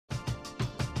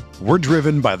We're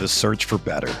driven by the search for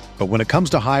better. But when it comes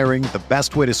to hiring, the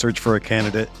best way to search for a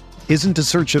candidate isn't to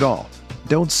search at all.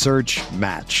 Don't search,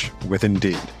 match with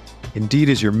Indeed. Indeed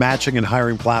is your matching and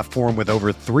hiring platform with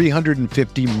over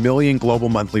 350 million global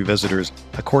monthly visitors,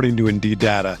 according to Indeed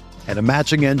data, and a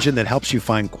matching engine that helps you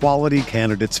find quality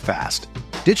candidates fast.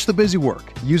 Ditch the busy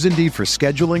work. Use Indeed for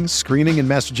scheduling, screening, and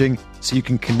messaging so you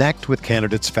can connect with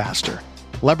candidates faster.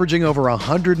 Leveraging over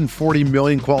 140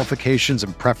 million qualifications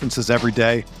and preferences every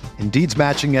day, Indeed's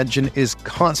matching engine is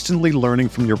constantly learning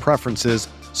from your preferences,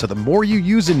 so the more you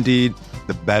use Indeed,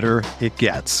 the better it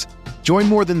gets. Join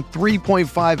more than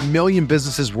 3.5 million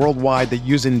businesses worldwide that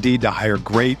use Indeed to hire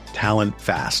great talent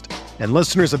fast. And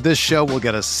listeners of this show will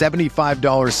get a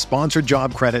 $75 sponsored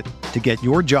job credit to get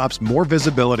your jobs more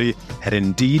visibility at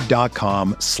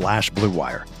Indeed.com/Blue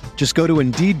Wire. Just go to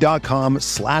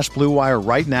Indeed.com/Blue Wire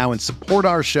right now and support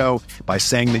our show by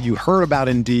saying that you heard about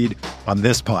Indeed on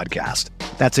this podcast.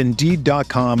 That's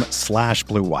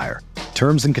Indeed.com/Blue Wire.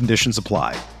 Terms and conditions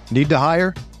apply. Need to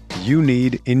hire? You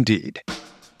need Indeed.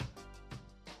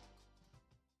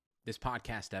 This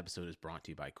podcast episode is brought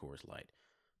to you by Coors Light.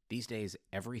 These days,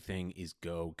 everything is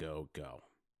go, go, go.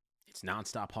 It's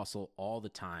nonstop hustle all the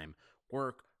time.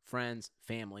 Work, friends,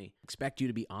 family, expect you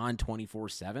to be on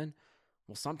 24/7.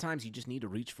 Well, sometimes you just need to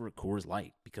reach for a Coors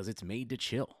Light because it's made to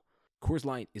chill. Coors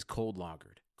Light is cold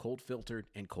lagered, cold filtered,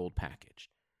 and cold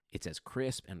packaged. It's as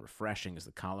crisp and refreshing as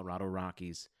the Colorado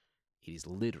Rockies. It is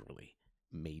literally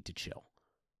made to chill.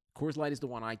 Coors Light is the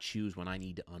one I choose when I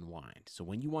need to unwind. So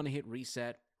when you want to hit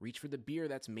reset, reach for the beer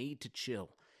that's made to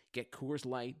chill. Get Coors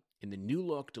Light in the new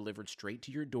look delivered straight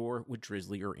to your door with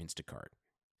Drizzly or Instacart.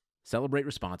 Celebrate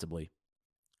responsibly.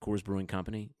 Coors Brewing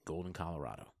Company, Golden,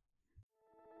 Colorado.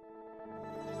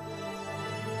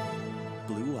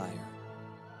 Blue Wire.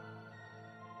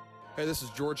 Hey, this is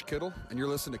George Kittle, and you're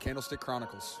listening to Candlestick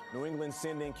Chronicles. New England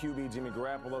sending QB Jimmy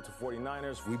Garoppolo to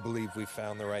 49ers. We believe we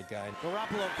found the right guy.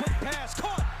 Garoppolo, quick pass,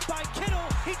 caught by Kittle.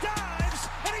 He dives,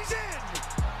 and he's in.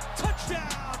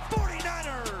 Touchdown,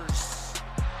 49ers.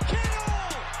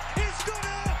 Kittle is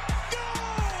gonna go.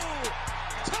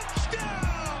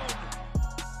 Touchdown.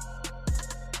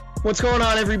 What's going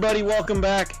on, everybody? Welcome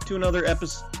back to another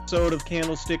episode of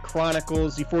Candlestick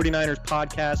Chronicles, the 49ers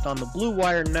podcast on the Blue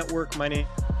Wire Network. My name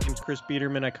is Chris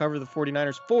Biederman. I cover the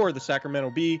 49ers for the Sacramento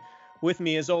Bee. With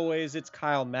me, as always, it's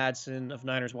Kyle Madsen of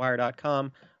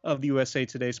NinersWire.com, of the USA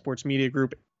Today Sports Media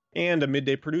Group, and a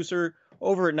midday producer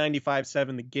over at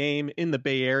 95.7 The Game in the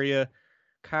Bay Area.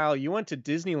 Kyle, you went to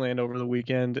Disneyland over the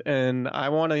weekend, and I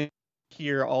want to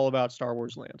hear all about Star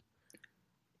Wars Land.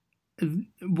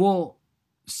 Well,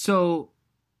 so,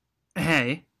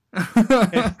 hey.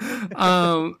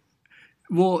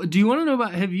 Well, do you want to know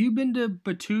about, have you been to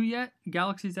Batuu yet?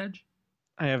 Galaxy's Edge?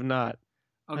 I have not.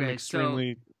 Okay, I'm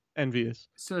extremely envious.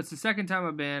 So it's the second time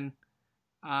I've been.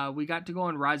 We got to go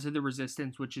on Rise of the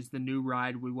Resistance, which is the new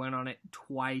ride. We went on it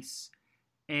twice.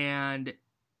 And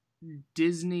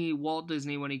Walt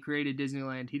Disney, when he created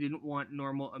Disneyland, he didn't want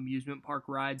normal amusement park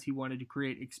rides. He wanted to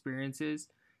create experiences.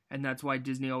 And that's why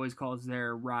Disney always calls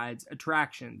their rides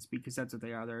attractions, because that's what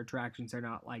they are. They're attractions. They're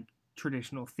not like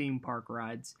traditional theme park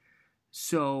rides.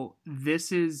 So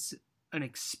this is an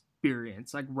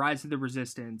experience. Like Rise of the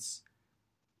Resistance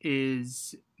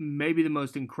is maybe the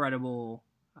most incredible,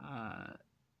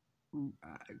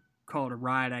 call it a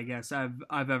ride, I guess, I've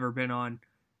ever been on.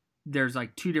 There's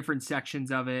like two different sections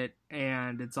of it,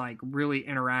 and it's like really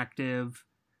interactive.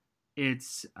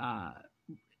 It's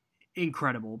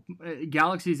incredible.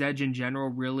 Galaxy's Edge in general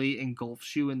really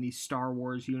engulfs you in the Star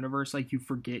Wars universe. Like you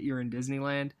forget you're in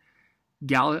Disneyland.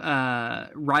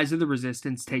 Rise of the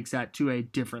Resistance takes that to a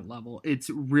different level. It's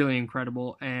really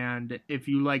incredible, and if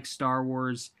you like Star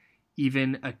Wars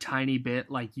even a tiny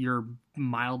bit, like you're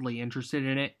mildly interested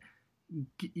in it,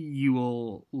 you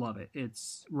will love it.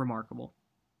 It's remarkable.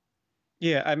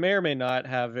 Yeah, I may or may not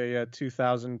have a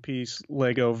 2,000-piece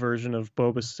Lego version of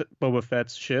Boba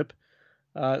Fett's ship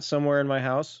somewhere in my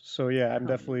house. So yeah, I'm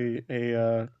definitely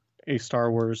a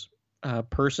Star Wars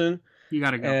person. You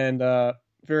gotta go. And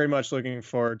very much looking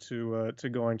forward to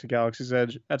going to Galaxy's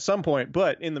Edge at some point.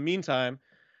 But in the meantime,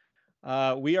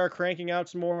 we are cranking out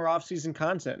some more off-season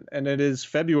content, and it is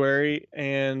February,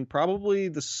 and probably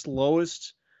the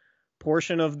slowest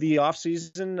portion of the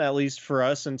off-season, at least for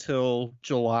us, until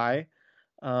July,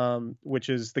 which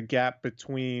is the gap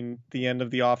between the end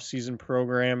of the off-season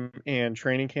program and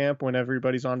training camp when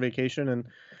everybody's on vacation. And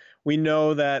we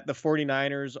know that the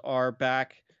 49ers are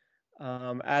back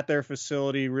at their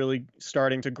facility, really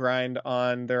starting to grind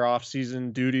on their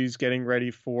off-season duties, getting ready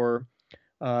for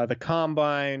the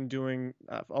combine, doing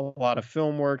a lot of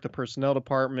film work, the personnel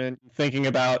department, thinking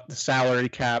about the salary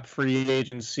cap, free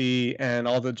agency, and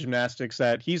all the gymnastics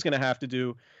that he's going to have to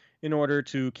do in order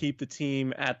to keep the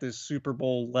team at this Super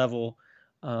Bowl level,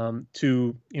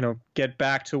 to, get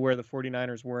back to where the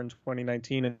 49ers were in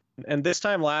 2019. And this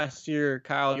time last year,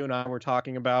 Kyle, you and I were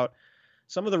talking about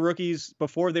some of the rookies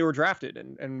before they were drafted.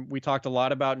 And we talked a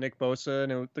lot about Nick Bosa,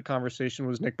 and the conversation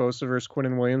was Nick Bosa versus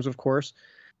Quinnen Williams, of course.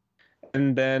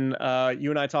 And then you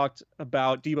and I talked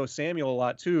about Deebo Samuel a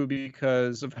lot, too,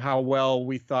 because of how well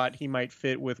we thought he might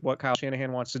fit with what Kyle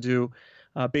Shanahan wants to do,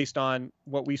 based on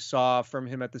what we saw from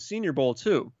him at the Senior Bowl,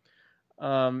 too.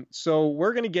 So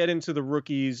we're going to get into the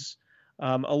rookies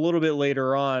a little bit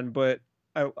later on, but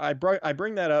I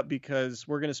bring that up because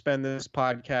we're going to spend this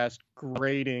podcast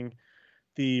grading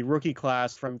the rookie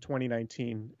class from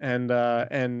 2019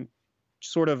 and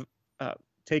sort of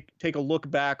take a look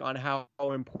back on how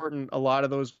important a lot of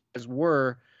those guys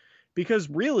were, because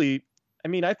really, I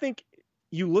mean, I think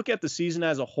you look at the season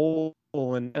as a whole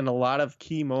and a lot of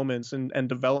key moments and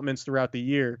developments throughout the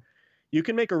year, you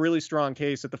can make a really strong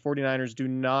case that the 49ers do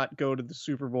not go to the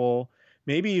Super Bowl,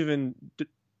 maybe even,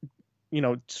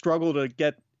 struggle to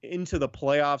get into the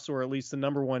playoffs or at least the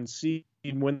number one seed,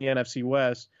 win the NFC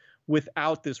West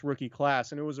without this rookie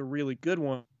class. And it was a really good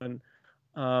one.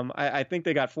 I think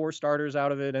they got 4 starters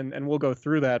out of it, and we'll go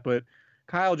through that. But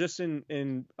Kyle, just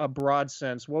in a broad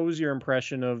sense, what was your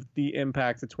impression of the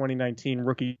impact the 2019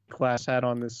 rookie class had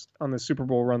on the Super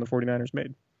Bowl run the 49ers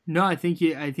made? No, I think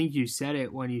you said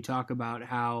it when you talk about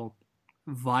how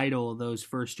vital those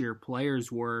first year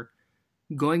players were.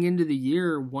 Going into the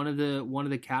year, one of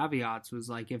the caveats was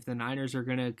like, if the Niners are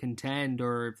going to contend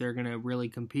or if they're going to really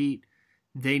compete,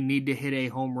 they need to hit a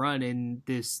home run in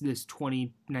this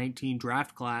 2019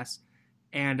 draft class.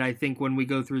 And I think when we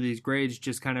go through these grades,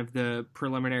 just kind of the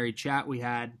preliminary chat we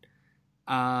had,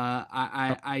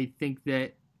 I think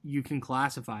that you can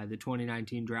classify the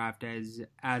 2019 draft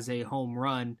as a home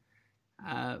run,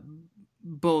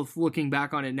 both looking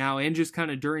back on it now and just kind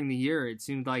of during the year. It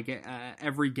seemed like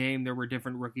every game there were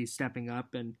different rookies stepping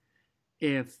up, and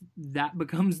if that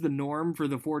becomes the norm for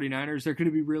the 49ers, they're going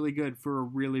to be really good for a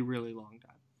really, really long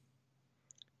time.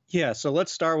 Yeah, so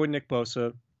let's start with Nick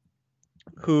Bosa,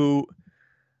 who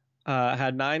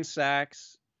had 9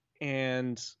 sacks.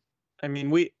 And, I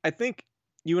mean, I think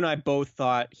you and I both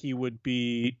thought he would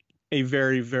be a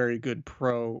very, very good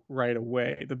pro right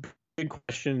away. The big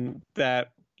question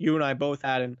that you and I both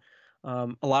had, and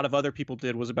a lot of other people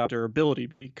did, was about durability,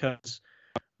 because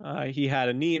he had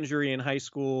a knee injury in high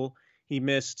school. He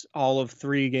missed all of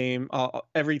 3 games,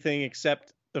 everything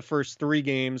except the first 3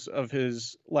 games of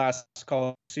his last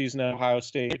college season at Ohio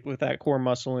State with that core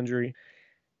muscle injury.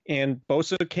 And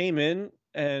Bosa came in,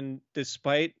 and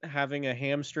despite having a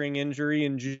hamstring injury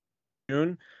in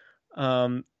June,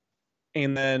 and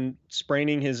then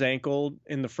spraining his ankle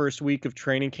in the first week of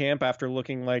training camp after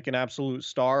looking like an absolute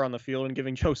star on the field and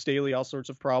giving Joe Staley all sorts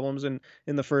of problems in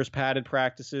the first padded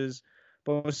practices,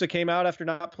 Bosa came out after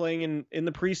not playing in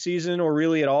the preseason or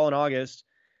really at all in August,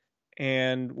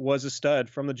 and was a stud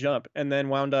from the jump, and then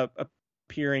wound up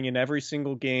appearing in every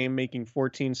single game, making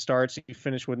 14 starts. He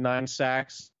finished with 9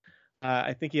 sacks.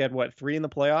 I think he had 3 in the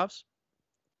playoffs.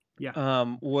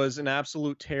 Yeah. Was an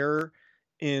absolute terror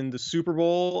in the Super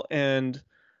Bowl. And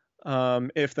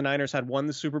if the Niners had won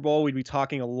the Super Bowl, we'd be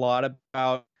talking a lot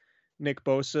about Nick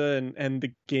Bosa and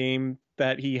the game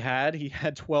that he had. He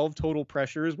had 12 total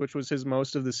pressures, which was his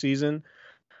most of the season.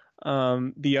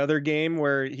 The other game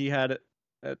where he had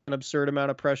an absurd amount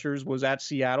of pressures was at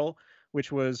Seattle,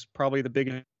 which was probably the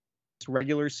biggest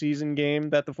regular season game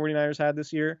that the 49ers had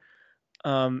this year.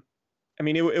 I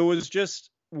mean, it was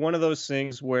just one of those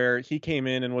things where he came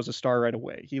in and was a star right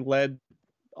away. He led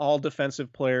all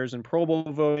defensive players in Pro Bowl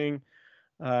voting.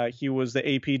 He was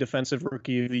the AP Defensive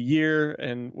Rookie of the Year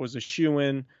and was a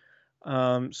shoo-in.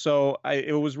 So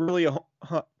it was really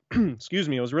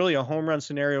it was really a home run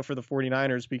scenario for the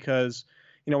 49ers, because,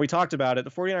 we talked about it.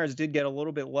 The 49ers did get a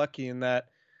little bit lucky in that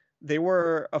they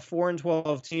were a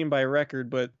 4-12 team by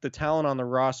record, but the talent on the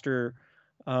roster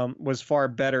was far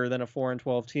better than a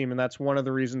 4-12 team. And that's one of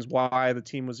the reasons why the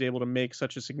team was able to make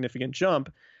such a significant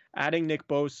jump. Adding Nick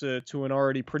Bosa to an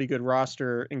already pretty good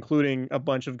roster, including a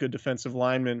bunch of good defensive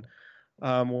linemen,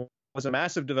 was a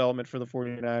massive development for the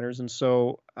 49ers. And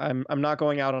so I'm not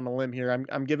going out on a limb here.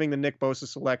 I'm giving the Nick Bosa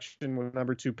selection with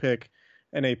number 2 pick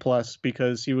an A+,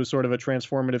 because he was sort of a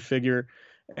transformative figure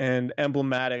and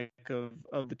emblematic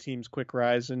of the team's quick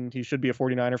rise. And he should be a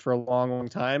 49er for a long, long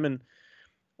time. And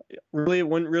really, it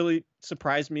wouldn't really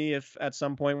surprise me if at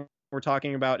some point we're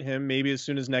talking about him maybe as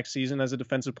soon as next season as a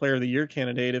Defensive Player of the Year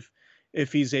candidate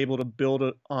if he's able to build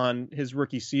on his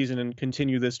rookie season and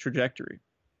continue this trajectory.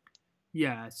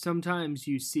 Yeah, sometimes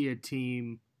you see a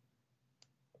team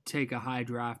take a high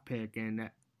draft pick and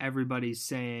everybody's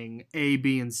saying A,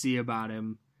 B, and C about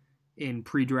him in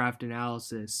pre-draft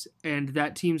analysis, and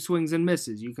that team swings and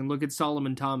misses. You can look at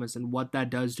Solomon Thomas and what that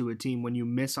does to a team when you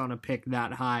miss on a pick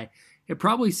that high. It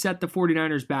probably set the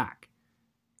 49ers back.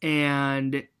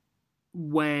 And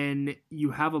when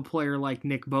you have a player like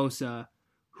Nick Bosa,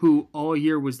 who all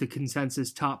year was the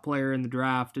consensus top player in the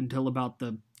draft until about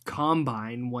the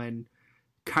combine when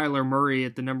Kyler Murray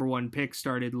at the number 1 pick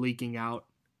started leaking out.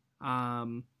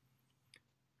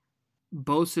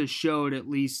 Bosa showed, at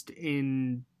least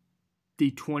in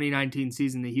the 2019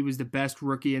 season, that he was the best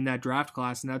rookie in that draft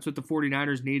class, and that's what the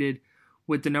 49ers needed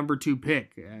with the number 2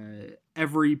 pick.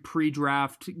 Every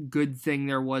pre-draft good thing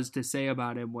there was to say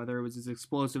about him, whether it was his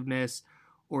explosiveness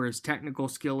or his technical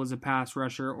skill as a pass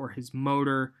rusher or his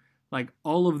motor, like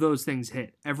all of those things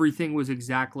hit. Everything was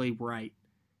exactly right.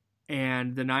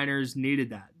 And the Niners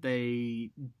needed that.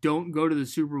 They don't go to the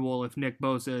Super Bowl if Nick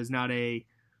Bosa is not a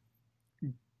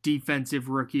defensive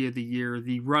rookie of the year,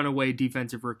 the runaway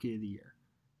defensive rookie of the year.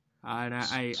 And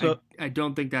I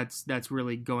don't think that's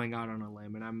really going out on a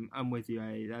limb. And I'm with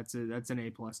you. That's an A+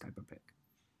 type of pick.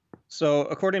 So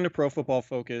according to Pro Football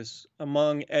Focus,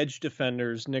 among edge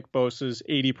defenders, Nick Bosa's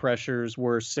 80 pressures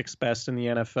were 6th best in the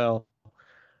NFL.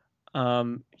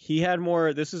 He had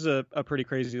more. This is a pretty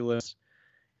crazy list.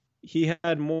 He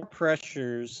had more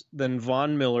pressures than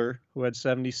Von Miller, who had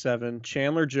 77,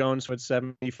 Chandler Jones, who had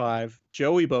 75,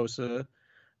 Joey Bosa,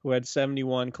 who had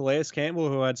 71, Calais Campbell,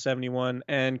 who had 71,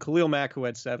 and Khalil Mack, who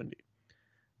had 70.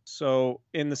 So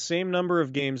in the same number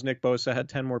of games, Nick Bosa had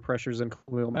 10 more pressures than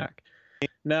Khalil Mack.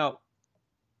 Now,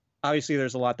 obviously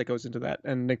there's a lot that goes into that,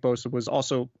 and Nick Bosa was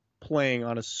also playing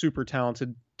on a super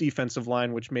talented defensive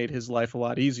line, which made his life a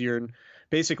lot easier and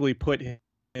basically put him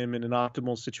in an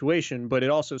optimal situation. But it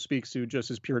also speaks to just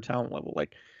his pure talent level.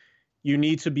 Like, you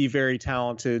need to be very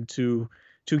talented to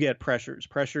get pressures.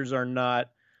 Pressures are not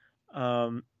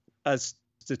a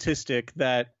statistic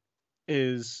that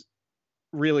is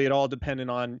really at all dependent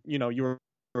on, you know,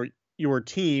 your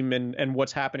team and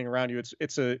what's happening around you.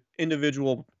 It's a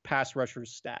individual pass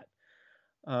rusher's stat.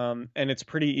 And it's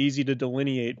pretty easy to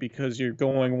delineate because you're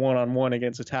going one-on-one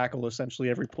against a tackle essentially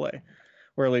every play,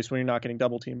 or at least when you're not getting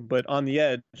double teamed. But on the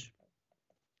edge,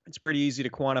 it's pretty easy to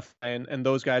quantify, and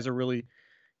those guys are really,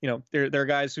 you know, they're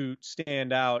guys who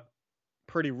stand out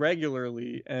pretty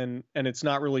regularly, and it's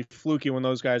not really fluky when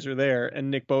those guys are there. And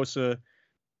Nick Bosa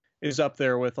is up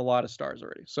there with a lot of stars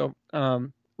already. So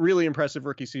really impressive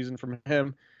rookie season from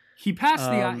him. He passed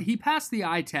the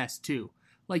eye test too.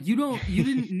 Like, you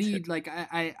didn't need, like,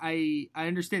 I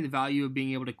understand the value of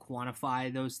being able to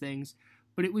quantify those things,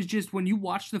 but it was just when you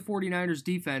watch the 49ers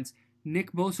defense,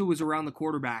 Nick Bosa was around the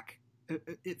quarterback.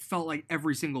 It felt like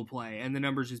every single play, and the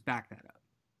numbers just back that up.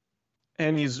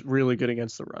 And he's really good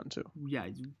against the run too. Yeah,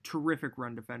 he's a terrific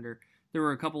run defender. There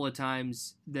were a couple of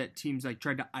times that teams like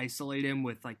tried to isolate him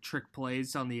with like trick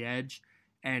plays on the edge,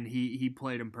 and he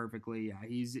played him perfectly. Yeah,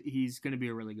 he's going to be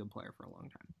a really good player for a long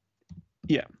time.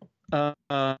 Yeah.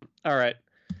 All right.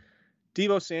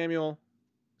 Deebo Samuel,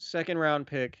 2nd round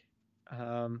pick.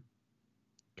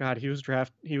 God, he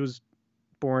was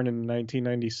born in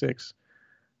 1996.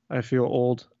 I feel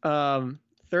old.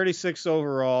 36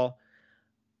 overall.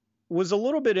 Was a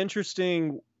little bit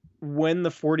interesting when the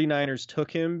 49ers took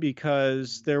him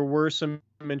because there were some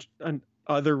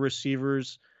other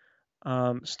receivers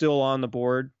still on the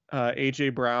board. A.J.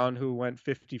 Brown, who went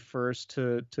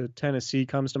 51st to Tennessee,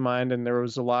 comes to mind. And there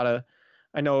was a lot of,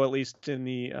 I know at least in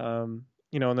the, in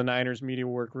the Niners media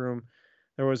workroom,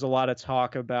 there was a lot of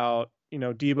talk about,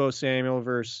 Deebo Samuel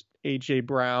versus A.J.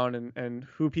 Brown and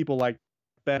who people like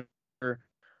better.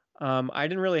 I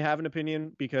didn't really have an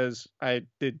opinion because I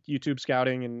did YouTube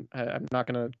scouting, and I'm not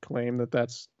going to claim that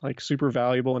that's like super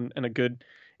valuable and a good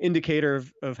indicator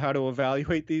of how to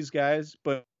evaluate these guys.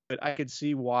 But I could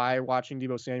see why watching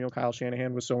Deebo Samuel, Kyle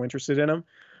Shanahan was so interested in him.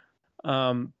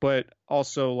 But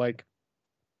also like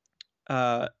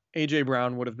A.J.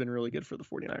 Brown would have been really good for the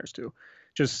 49ers too,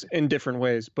 just in different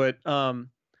ways. But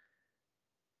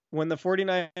when the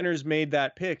 49ers made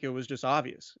that pick, it was just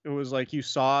obvious. It was like you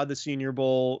saw the Senior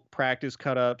Bowl practice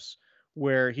cut-ups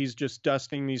where he's just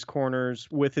dusting these corners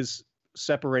with his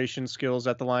separation skills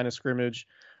at the line of scrimmage.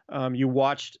 You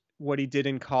watched what he did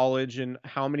in college and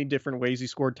how many different ways he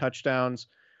scored touchdowns.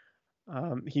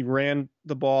 He ran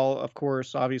the ball, of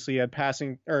course. Obviously, he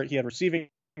had receiving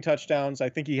touchdowns. I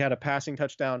think he had a passing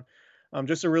touchdown.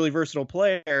 Just a really versatile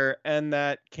player, and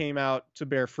that came out to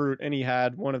bear fruit, and he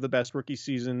had one of the best rookie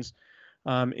seasons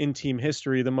in team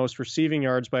history, the most receiving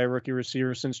yards by a rookie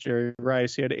receiver since Jerry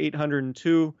Rice. He had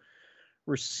 802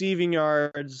 receiving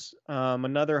yards,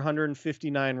 another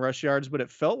 159 rush yards, but it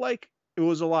felt like it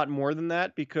was a lot more than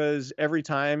that because every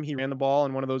time he ran the ball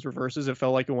in one of those reverses, it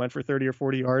felt like it went for 30 or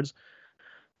 40 yards.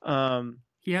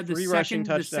 He had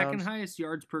the second highest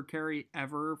yards per carry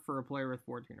ever for a player with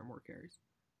 14 or more carries.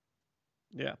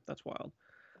 Yeah, that's wild.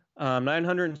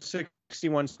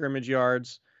 961 scrimmage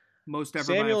yards. Most ever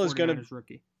Samuel by a 49ers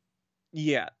rookie.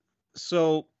 Yeah.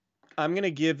 So I'm going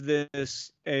to give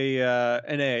this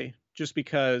an A just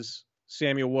because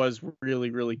Samuel was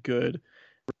really, really good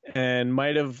and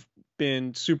might have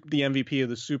been the MVP of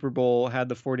the Super Bowl had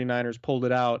the 49ers pulled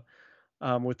it out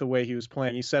with the way he was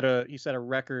playing. He set a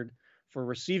record for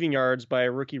receiving yards by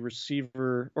a rookie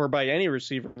receiver or by any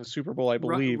receiver in the Super Bowl, I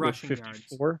believe, with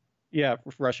 54. Yards. Yeah,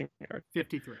 rushing yards.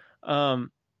 53.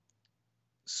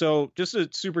 So just a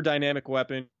super dynamic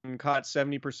weapon, caught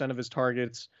 70% of his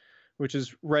targets, which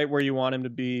is right where you want him to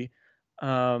be.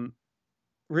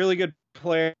 Really good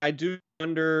player. I do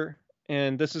wonder,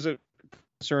 and this is a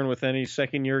concern with any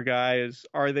second-year guy, is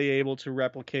are they able to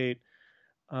replicate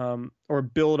or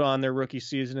build on their rookie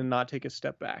season and not take a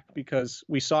step back? Because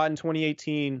we saw it in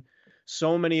 2018,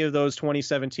 so many of those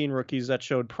 2017 rookies that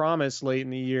showed promise late in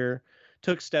the year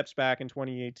took steps back in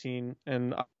 2018,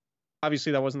 and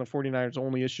obviously that wasn't the 49ers'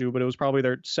 only issue, but it was probably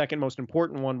their second most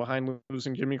important one behind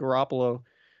losing Jimmy Garoppolo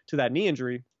to that knee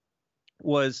injury,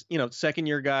 was,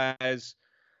 second-year guys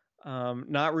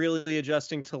not really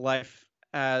adjusting to life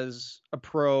as a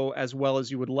pro as well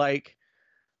as you would like,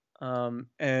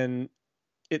 and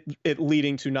it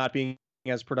leading to not being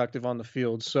as productive on the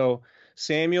field. So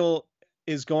Samuel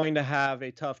is going to have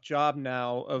a tough job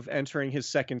now of entering his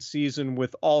second season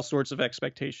with all sorts of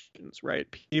expectations, right?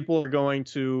 People are going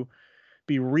to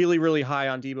be really, really high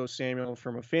on Deebo Samuel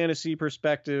from a fantasy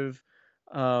perspective.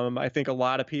 I think a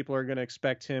lot of people are going to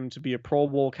expect him to be a Pro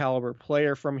Bowl caliber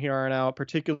player from here on out,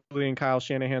 particularly in Kyle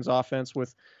Shanahan's offense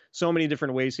with so many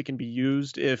different ways he can be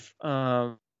used. If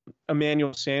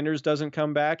Emmanuel Sanders doesn't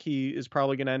come back, he is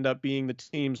probably going to end up being the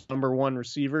team's number one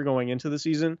receiver going into the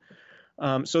season.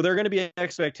 So there are going to be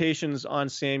expectations on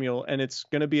Samuel, and it's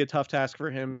going to be a tough task for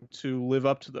him to live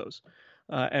up to those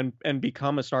and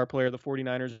become a star player. The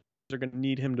 49ers are going to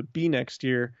need him to be next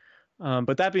year.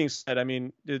 But that being said, I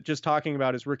mean, just talking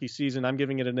about his rookie season, I'm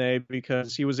giving it an A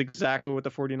because he was exactly what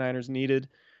the 49ers needed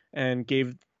and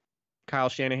gave Kyle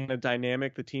Shanahan a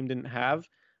dynamic the team didn't have.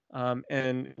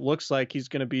 And it looks like he's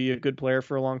going to be a good player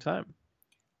for a long time.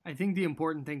 I think the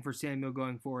important thing for Samuel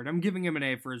going forward, I'm giving him an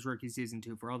A for his rookie season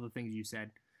too, for all the things you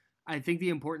said. I think the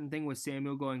important thing with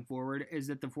Samuel going forward is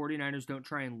that the 49ers don't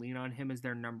try and lean on him as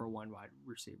their number one wide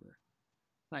receiver.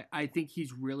 Like, I think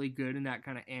he's really good in that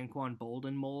kind of Anquan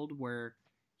Boldin mold where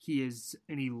he is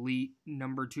an elite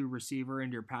number two receiver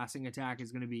and your passing attack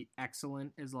is going to be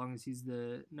excellent as long as he's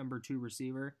the number two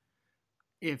receiver.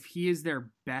 If he is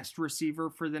their best receiver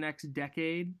for the next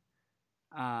decade,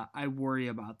 I worry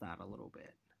about that a little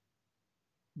bit.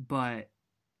 But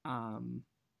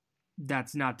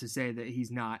that's not to say that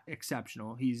he's not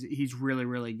exceptional. He's really,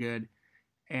 really good,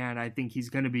 and I think he's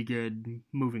going to be good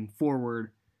moving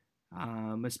forward,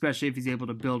 especially if he's able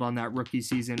to build on that rookie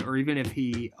season, or even if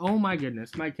he... Oh, my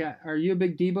goodness. My cat... Are you a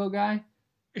big Deebo guy?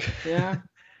 Yeah?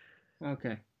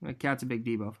 Okay. My cat's a big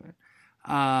Deebo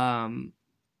fan.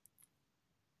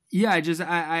 Yeah,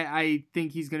 I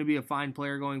think he's going to be a fine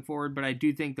player going forward, but I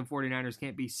do think the 49ers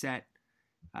can't be set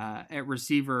at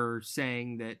receiver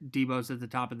saying that Deebo's at the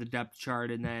top of the depth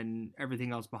chart and then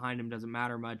everything else behind him doesn't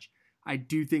matter much. I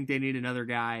do think they need another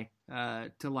guy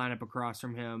to line up across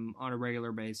from him on a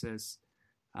regular basis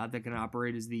that can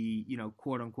operate as the,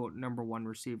 quote unquote number one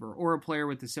receiver, or a player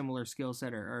with a similar skill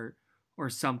set or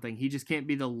something. He just can't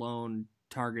be the lone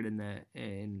target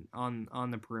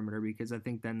on the perimeter, because I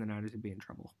think then the Niners would be in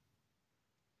trouble.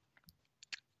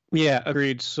 Yeah,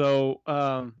 agreed. So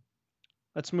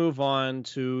let's move on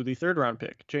to the third round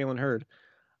pick, Jalen Hurd.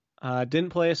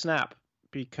 Didn't play a snap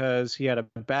because he had a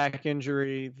back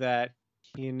injury that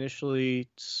he initially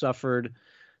suffered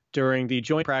during the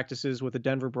joint practices with the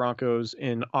Denver Broncos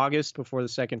in August before the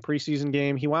second preseason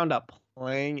game. He wound up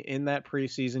playing in that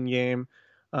preseason game,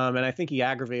 and I think he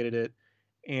aggravated it,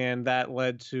 and that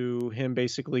led to him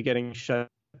basically getting shut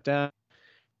down.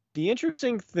 The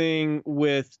interesting thing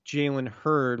with Jalen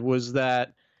Hurd was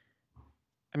that,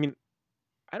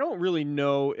 I don't really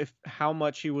know how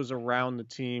much he was around the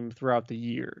team throughout the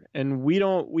year. And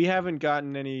we haven't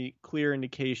gotten any clear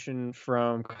indication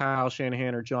from Kyle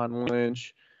Shanahan or John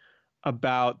Lynch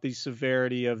about the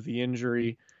severity of the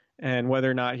injury and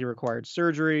whether or not he required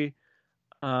surgery.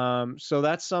 So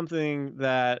that's something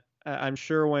that I'm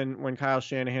sure when Kyle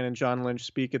Shanahan and John Lynch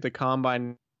speak at the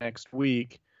Combine next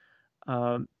week,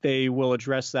 they will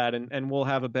address that, and we'll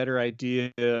have a better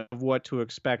idea of what to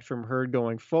expect from Hurd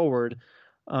going forward.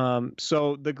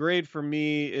 So the grade for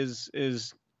me is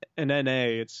an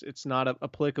NA. It's not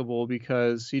applicable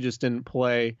because he just didn't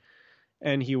play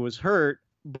and he was hurt.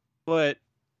 But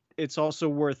it's also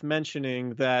worth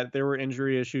mentioning that there were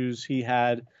injury issues he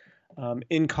had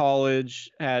in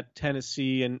college at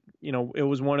Tennessee, and it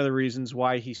was one of the reasons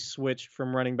why he switched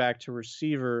from running back to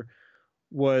receiver,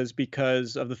 was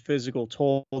because of the physical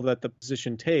toll that the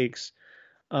position takes.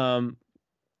 And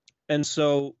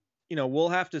so, we'll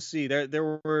have to see.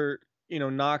 There were,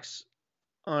 knocks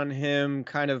on him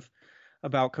kind of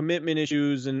about commitment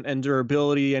issues and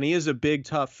durability, and he is a big,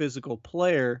 tough physical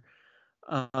player.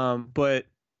 But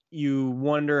you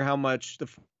wonder how much the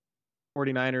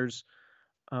 49ers,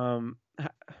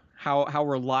 how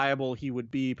reliable he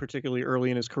would be, particularly early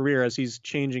in his career as he's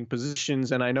changing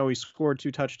positions. And I know he scored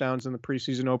 2 touchdowns in the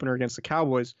preseason opener against the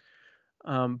Cowboys.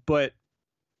 But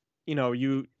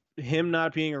him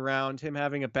not being around, him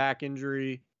having a back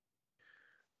injury,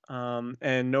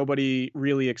 and nobody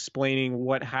really explaining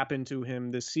what happened to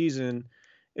him this season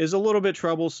is a little bit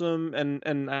troublesome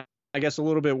and I guess a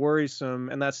little bit worrisome.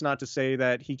 And that's not to say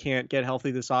that he can't get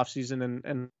healthy this offseason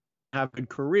and have a good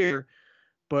career.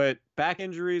 But back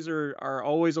injuries are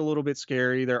always a little bit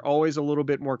scary. They're always a little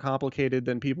bit more complicated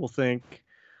than people think.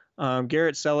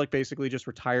 Garrett Selleck basically just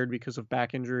retired because of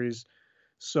back injuries.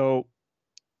 So,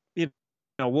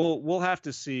 we'll have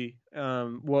to see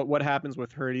what happens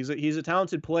with Hurd. He's a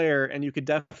talented player, and you could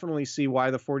definitely see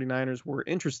why the 49ers were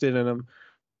interested in him.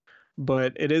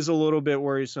 But it is a little bit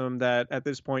worrisome that at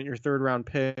this point, your 3rd-round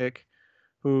pick,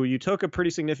 who you took a pretty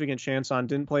significant chance on,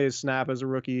 didn't play his snap as a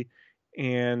rookie,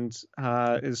 and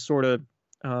is sort of,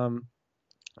 I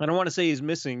don't want to say he's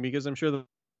missing because I'm sure the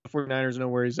 49ers know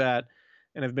where he's at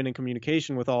and have been in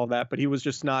communication with all of that, but he was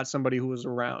just not somebody who was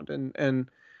around. And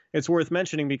it's worth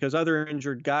mentioning because other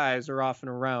injured guys are often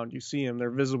around. You see them, they're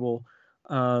visible.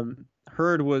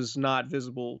 Hurd was not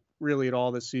visible really at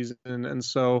all this season, and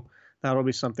so that'll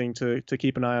be something to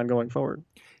keep an eye on going forward.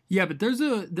 Yeah, but there's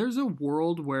a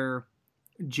world where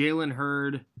Jalen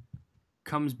Hurd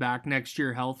comes back next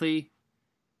year healthy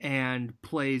and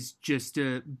plays just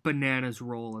a bananas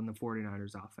role in the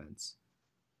 49ers offense.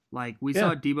 Like we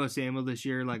saw Deebo Samuel this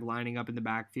year, like lining up in the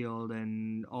backfield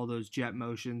and all those jet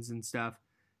motions and stuff.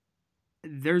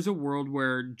 There's a world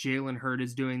where Jalen Hurd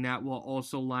is doing that while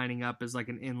also lining up as like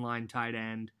an inline tight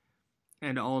end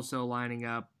and also lining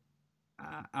up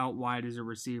out wide as a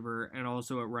receiver and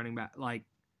also at running back. Like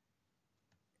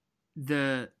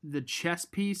the chess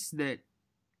piece that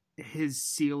his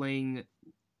ceiling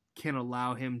can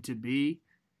allow him to be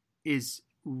is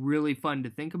really fun to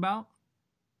think about,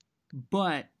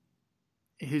 but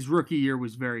his rookie year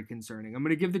was very concerning. I'm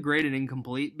going to give the grade an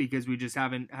incomplete because we just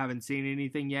haven't seen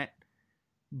anything yet,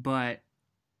 but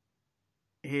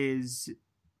his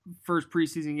first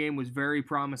preseason game was very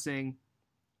promising,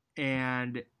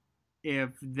 and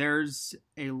if there's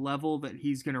a level that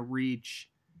he's going to reach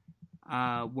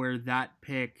where that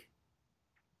pick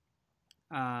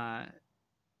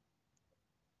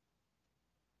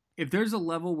if there's a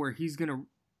level where he's going to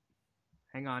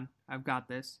hang on, I've got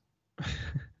this.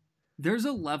 There's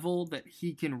a level that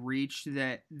he can reach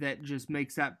that just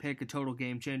makes that pick a total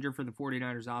game changer for the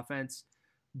 49ers offense,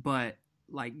 but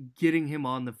like getting him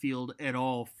on the field at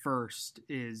all first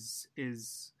is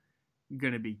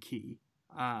going to be key.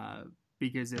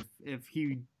 Because if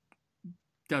he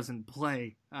doesn't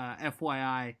play,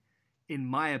 FYI, in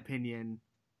my opinion,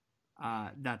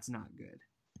 that's not good.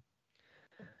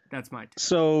 That's my take.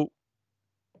 So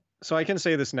I can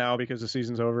say this now because the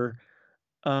season's over.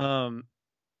 The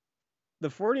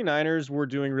 49ers were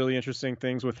doing really interesting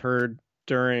things with Hurd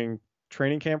during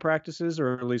training camp practices,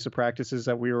 or at least the practices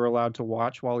that we were allowed to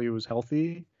watch while he was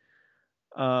healthy,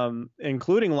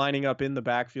 including lining up in the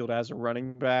backfield as a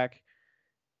running back.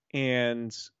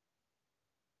 And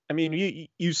I mean,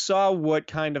 you saw what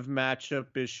kind of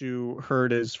matchup issue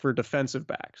Hurd is for defensive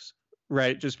backs,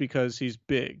 right? Just because he's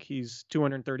big, he's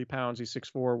 230 pounds, he's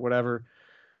 6'4", whatever.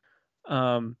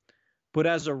 But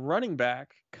as a running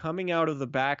back coming out of the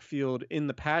backfield in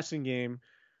the passing game,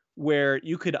 where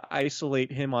you could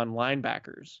isolate him on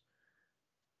linebackers,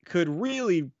 could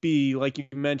really be, like you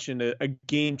mentioned, a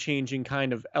game-changing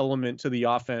kind of element to the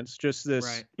offense. Just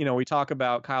this, right. We talk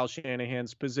about Kyle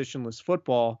Shanahan's positionless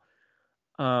football.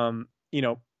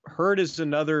 Hurd is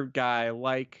another guy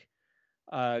like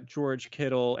George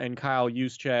Kittle and Kyle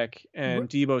Juszczyk and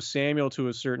Deebo Samuel to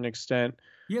a certain extent.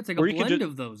 Yeah, it's like a blend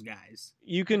of those guys.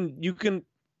 You can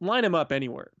line him up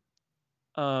anywhere.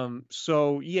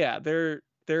 So yeah, there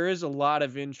is a lot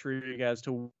of intrigue as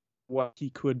to what he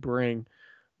could bring,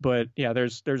 but yeah,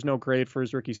 there's no grade for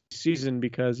his rookie season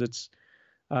because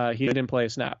he didn't play a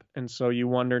snap, and so you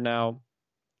wonder now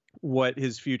what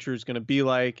his future is going to be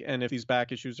like, and if these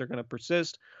back issues are going to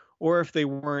persist, or if they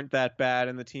weren't that bad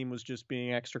and the team was just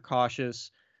being extra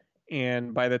cautious,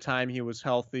 and by the time he was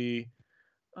healthy,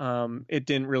 it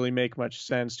didn't really make much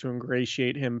sense to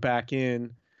ingratiate him back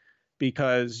in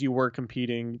because you were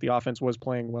competing, the offense was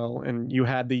playing well, and you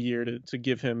had the year to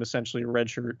give him essentially a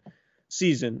redshirt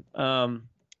season.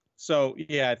 So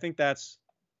yeah, I think that's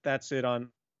it on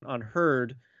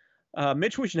Hurd.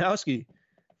 Mitch Wishnowsky,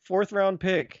 4th round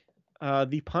pick,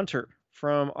 the punter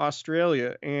from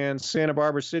Australia and Santa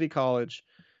Barbara City College.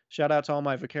 Shout out to all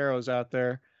my vaqueros out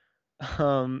there,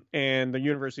 and the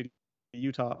University of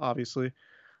Utah, obviously.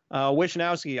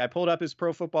 Wishnowsky, I pulled up his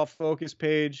Pro Football Focus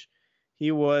page.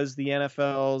 He was the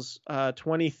NFL's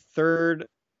 23rd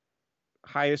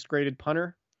highest graded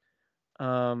punter.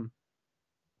 Yowza.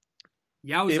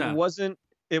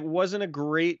 It wasn't a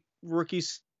great rookie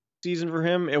season for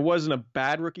him. It wasn't a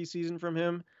bad rookie season from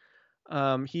him.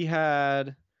 He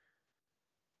had,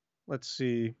 let's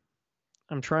see,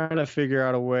 I'm trying to figure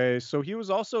out a way. So he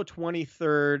was also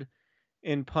 23rd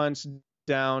in punts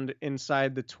down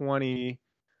inside the 20.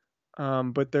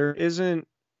 But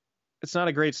it's not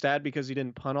a great stat because he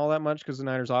didn't punt all that much because the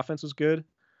Niners offense was good.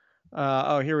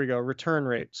 Here we go. Return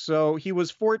rate. So he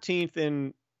was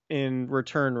 14th in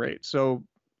return rate. So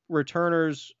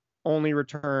returners only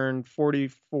returned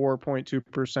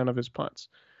 44.2% of his punts.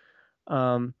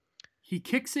 He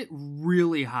kicks it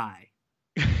really high.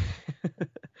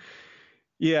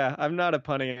 Yeah, I'm not a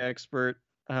punting expert.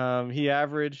 He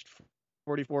averaged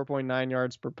 44.9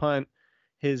 yards per punt.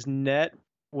 His net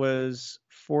was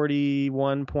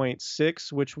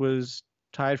 41.6, which was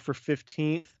tied for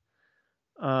 15th.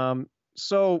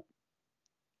 So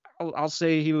I'll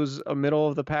say he was a middle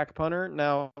of the pack punter.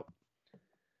 Now,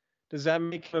 does that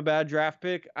make him a bad draft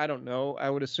pick? I don't know. I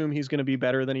would assume he's going to be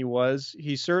better than he was.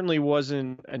 He certainly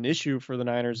wasn't an issue for the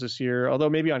Niners this year, although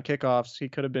maybe on kickoffs he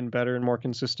could have been better and more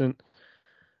consistent.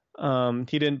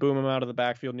 He didn't boom him out of the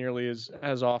backfield nearly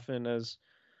as often as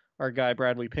our guy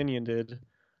Bradley Pinion did.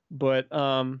 But,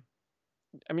 I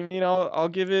mean, I'll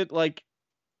give it like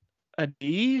a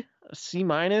D, a C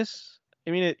minus.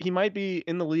 I mean, he might be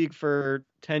in the league for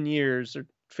 10 years or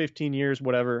 15 years,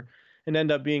 whatever, and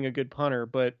end up being a good punter.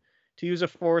 But to use a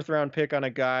 4th round pick on a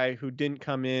guy who didn't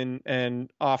come in and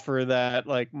offer that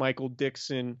like Michael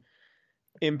Dixon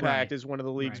impact as one of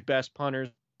the league's best punters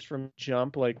from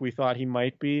jump, like we thought he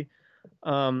might be,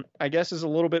 I guess is a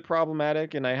little bit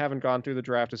problematic. And I haven't gone through the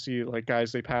draft to see like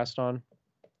guys they passed on.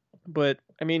 But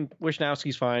I mean,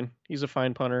 Wishnowsky's fine. He's a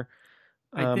fine punter.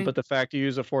 But the fact you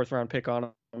use a 4th round pick on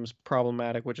him is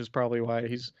problematic, which is probably why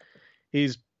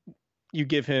you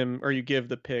give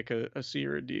the pick a C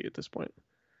or a D at this point.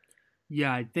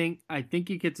 Yeah, I think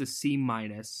he gets a C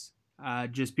minus,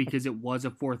 just because it was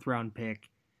a 4th round pick,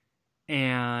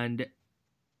 and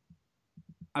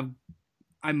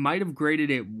I might have graded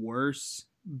it worse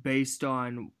based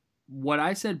on what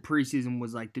I said preseason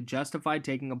was like to justify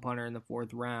taking a punter in the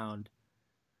 4th round.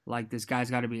 Like, this guy's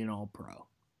got to be an all-pro,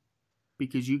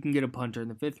 because you can get a punter in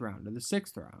the 5th round or the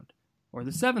 6th round or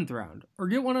the 7th round or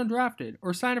get one undrafted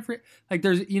or sign a free. Like,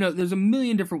 there's a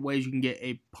million different ways you can get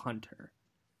a punter.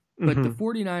 But the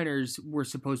 49ers were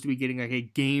supposed to be getting like a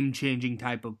game-changing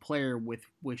type of player with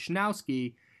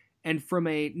Wishnowsky, and from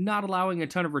a not allowing a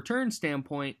ton of return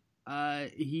standpoint,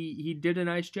 he did a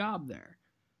nice job there.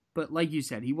 But like you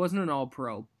said, he wasn't an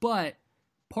all-pro. But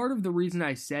part of the reason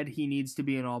I said he needs to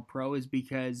be an all-pro is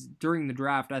because during the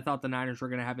draft, I thought the Niners were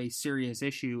going to have a serious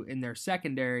issue in their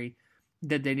secondary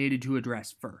that they needed to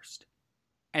address first.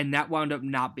 And that wound up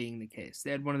not being the case. They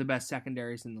had one of the best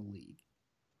secondaries in the league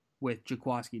with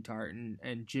Jaquiski Tartt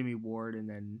and Jimmy Ward, and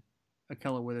then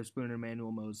Ahkello Witherspoon and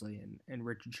Emmanuel Mosley and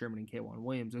Richard Sherman and K'Waun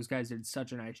Williams. Those guys did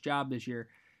such a nice job this year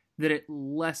that it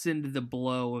lessened the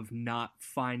blow of not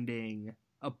finding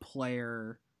a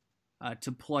player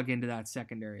to plug into that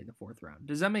secondary in the 4th round.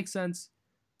 Does that make sense?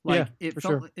 Like, yeah,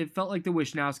 it felt like the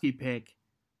Wishnowsky pick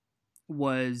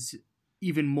was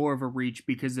even more of a reach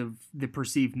because of the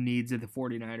perceived needs of the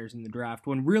 49ers in the draft,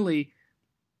 when really,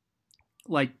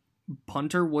 like,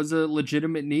 punter was a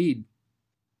legitimate need.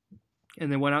 And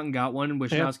they went out and got one, and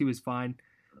Wishnowsky was fine.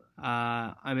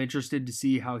 I'm interested to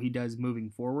see how he does moving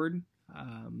forward,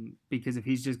 because if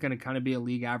he's just going to kind of be a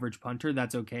league average punter,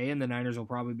 that's okay, and the Niners will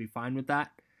probably be fine with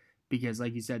that, because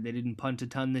like you said, they didn't punt a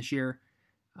ton this year.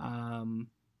 But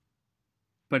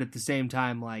at the same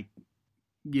time, like,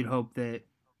 you'd hope that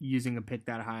using a pick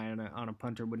that high on a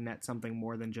punter would net something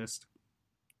more than just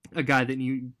a guy that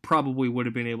you probably would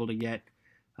have been able to get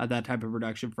that type of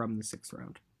production from the 6th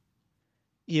round.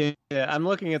 Yeah, I'm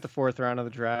looking at the 4th round of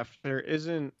the draft. There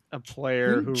isn't a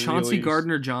player who Chauncey really...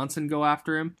 Gardner-Johnson go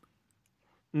after him?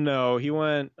 No, he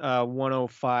went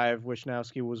 105.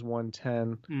 Wisniewski was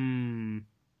 110.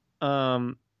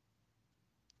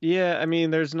 Yeah, I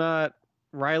mean, there's not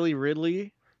Riley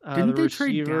Ridley. Didn't they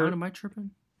trade down? Am I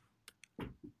tripping?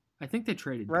 I think they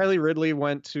traded down. Riley Ridley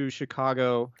went to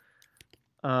Chicago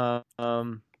at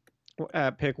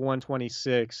pick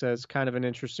 126 as kind of an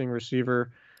interesting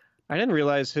receiver. I didn't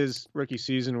realize his rookie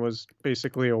season was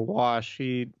basically a wash.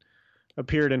 He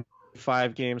appeared in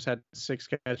 5 games, had 6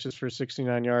 catches for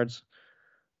 69 yards,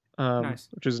 nice.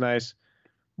 Which is nice.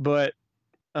 But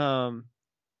I'm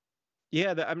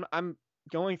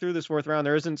going through this 4th round.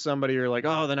 There isn't somebody you're like,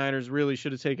 oh, the Niners really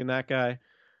should have taken that guy.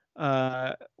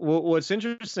 What's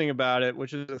interesting about it,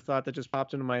 which is a thought that just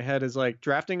popped into my head, is like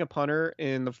drafting a punter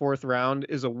in the 4th round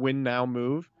is a win now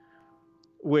move,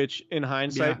 which in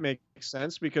hindsight makes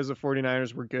sense because the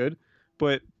 49ers were good,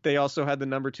 but they also had the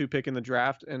number 2 pick in the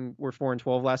draft and were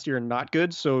 4-12 last year and not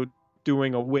good. So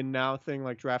doing a win now thing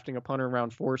like drafting a punter in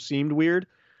round 4 seemed weird,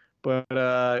 but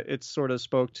it sort of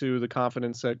spoke to the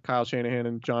confidence that Kyle Shanahan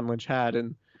and John Lynch had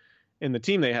in the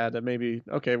team they had, that maybe,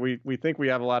 okay, we think we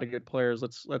have a lot of good players.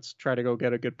 Let's try to go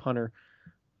get a good punter.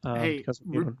 Hey,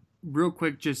 real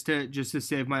quick, just to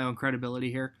save my own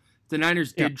credibility here, the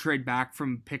Niners did trade back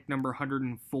from pick number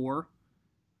 104.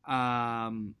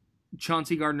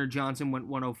 Chauncey Gardner-Johnson went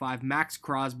 105. Max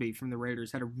Crosby from the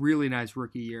Raiders had a really nice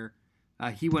rookie year.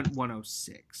 He went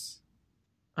 106.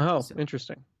 Oh, so.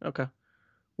 Interesting. Okay.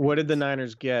 What did the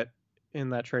Niners get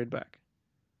in that trade back?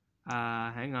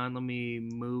 Hang on, let me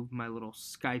move my little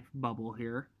Skype bubble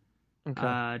here.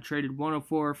 Okay. Traded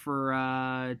 104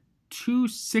 for 2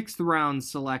 6th round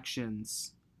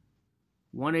selections.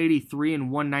 183 and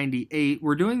 198.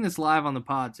 We're doing this live on the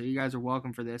pod, so you guys are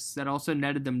welcome for this. That also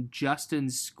netted them Justin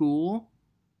School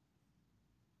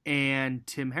and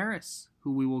Tim Harris,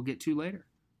 who we will get to later.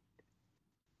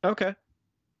 Okay.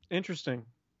 Interesting.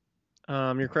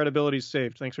 Your credibility's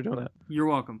saved. Thanks for doing that. You're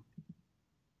welcome.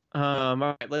 All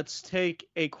right, let's take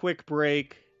a quick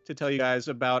break to tell you guys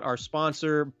about our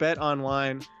sponsor, Bet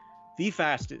Online, the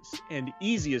fastest and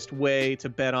easiest way to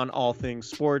bet on all things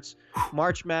sports.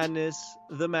 March Madness,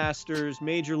 the Masters,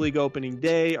 Major League Opening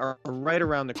Day are right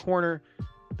around the corner.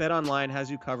 Bet Online has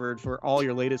you covered for all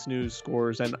your latest news,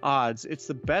 scores, and odds. It's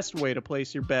the best way to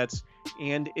place your bets,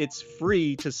 and it's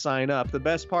free to sign up. The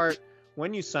best part,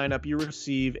 when you sign up, you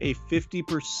receive a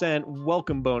 50%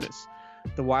 welcome bonus.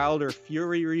 The Wilder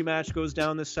Fury rematch goes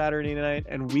down this Saturday night,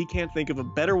 and we can't think of a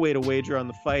better way to wager on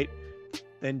the fight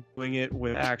than doing it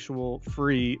with actual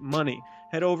free money.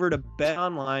 Head over to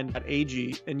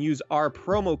betonline.ag and use our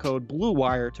promo code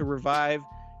BLUEWIRE to revive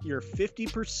your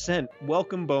 50%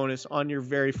 welcome bonus on your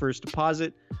very first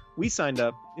deposit. We signed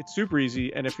up. It's super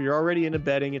easy, and if you're already into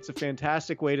betting, it's a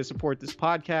fantastic way to support this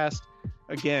podcast.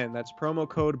 Again, that's promo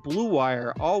code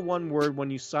BLUEWIRE, all one word,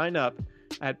 when you sign up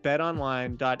at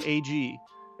betonline.ag.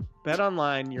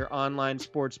 BetOnline, your online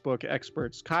sportsbook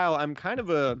experts. Kyle, I'm kind of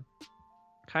a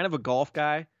golf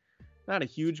guy. Not a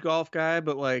huge golf guy,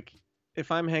 but like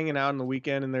if I'm hanging out on the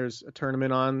weekend and there's a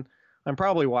tournament on, I'm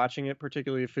probably watching it,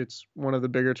 particularly if it's one of the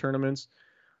bigger tournaments.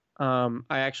 I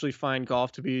actually find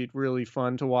golf to be really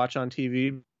fun to watch on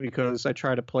TV because I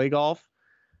try to play golf.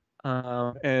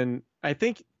 And I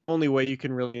think only way you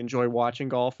can really enjoy watching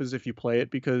golf is if you play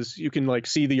it, because you can like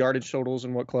see the yardage totals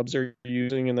and what clubs they're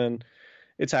using, and then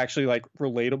it's actually like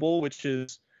relatable, which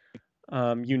is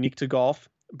unique to golf.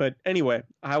 But anyway,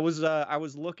 I was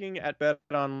looking at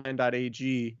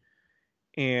betonline.ag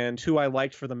and who I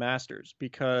liked for the Masters,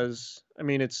 because I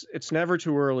mean it's never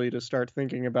too early to start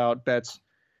thinking about bets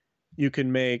you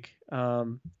can make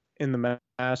in the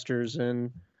Masters.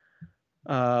 And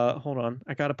hold on,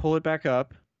 I got to pull it back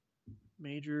up.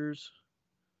 Majors,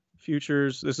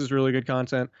 futures. This is really good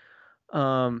content.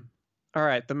 All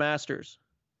right, the Masters.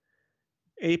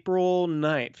 April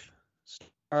 9th,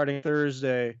 starting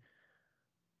Thursday.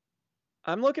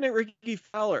 I'm looking at Ricky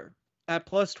Fowler at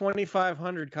plus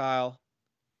 2,500, Kyle.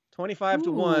 25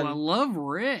 to 1. I love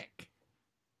Rick.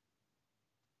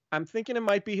 I'm thinking it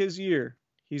might be his year.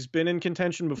 He's been in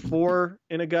contention before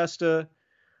in Augusta.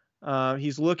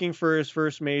 He's looking for his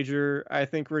first major. I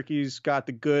think Ricky's got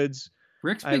the goods.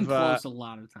 Rick's been close a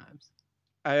lot of times.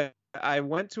 I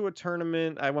went to a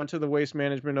tournament. I went to the Waste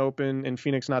Management Open in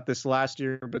Phoenix, not this last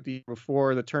year, but the year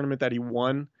before, the tournament that he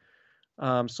won.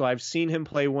 So I've seen him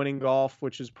play winning golf,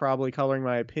 which is probably coloring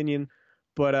my opinion.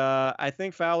 But I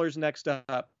think Fowler's next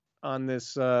up. on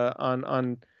this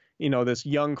on this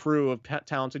young crew of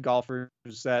talented golfers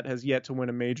that has yet to win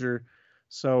a major.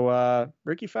 So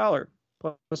Ricky Fowler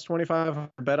plus 25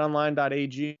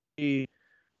 betonline.ag.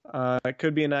 It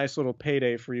could be a nice little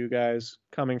payday for you guys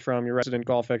coming from your resident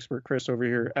golf expert Chris over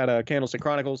here at Candlestick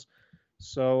Chronicles.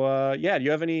 So do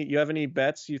you have any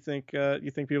bets you think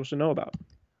people should know about?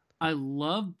 I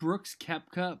love Brooks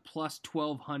Koepka plus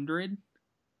 1,200.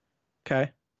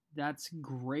 Okay, that's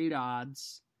great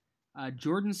odds.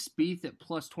 Jordan Spieth at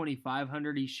plus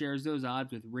 2,500. He shares those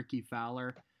odds with Ricky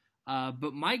Fowler.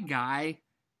 But my guy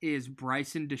is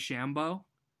Bryson DeChambeau,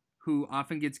 who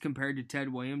often gets compared to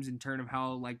Ted Williams in terms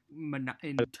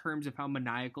of how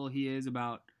maniacal he is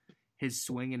about his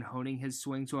swing and honing his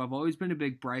swing. So I've always been a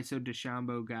big Bryson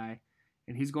DeChambeau guy,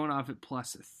 and he's going off at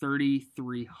plus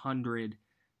 3,300.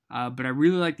 But I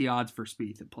really like the odds for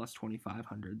Spieth at plus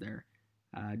 2,500 there.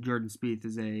 Jordan Spieth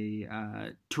is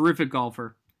a terrific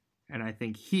golfer, and I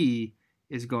think he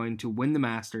is going to win the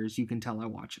Masters. You can tell I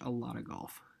watch a lot of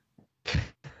golf.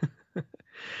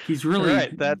 He's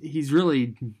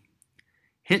really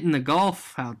hitting the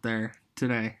golf out there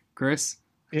today, Chris.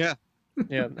 Yeah.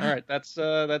 All right. That's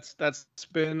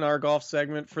been our golf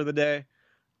segment for the day.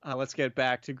 Let's get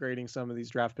back to grading some of these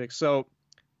draft picks. So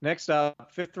next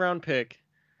up, 5th round pick,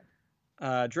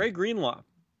 Dre Greenlaw,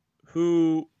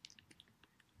 who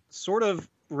sort of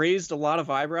raised a lot of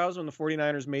eyebrows when the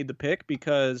 49ers made the pick,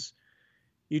 because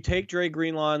you take Dre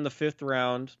Greenlaw in the 5th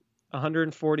round,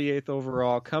 148th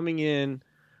overall, coming in.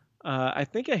 I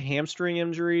think a hamstring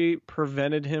injury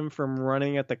prevented him from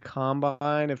running at the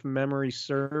combine, if memory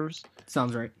serves.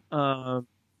 Sounds right. And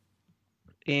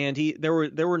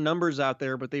there were numbers out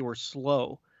there, but they were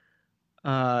slow.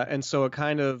 And so it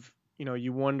kind of,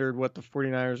 you wondered what the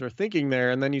 49ers are thinking there.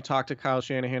 And then you talked to Kyle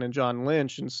Shanahan and John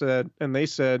Lynch and they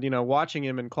said, watching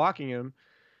him and clocking him,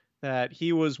 that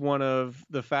he was one of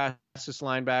the fastest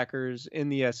linebackers in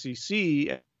the SEC,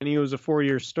 and he was a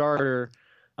 4-year starter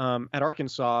at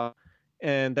Arkansas.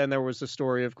 And then there was the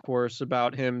story, of course,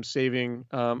 about him saving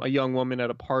a young woman at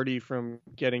a party from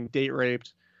getting date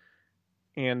raped,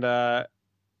 and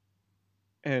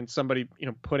somebody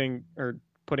putting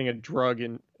a drug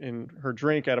in her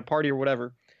drink at a party or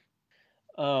whatever.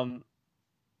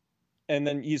 And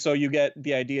then you get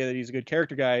the idea that he's a good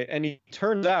character guy, and he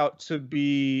turns out to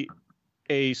be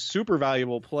a super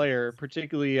valuable player,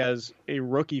 particularly as a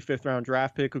rookie 5th round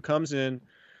draft pick who comes in.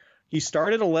 He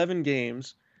started 11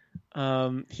 games.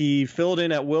 He filled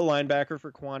in at will linebacker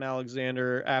for Quan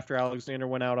Alexander after Alexander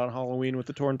went out on Halloween with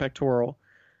the torn pectoral,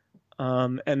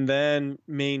 and then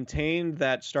maintained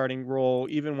that starting role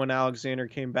even when Alexander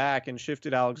came back and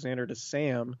shifted Alexander to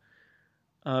Sam.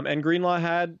 And Greenlaw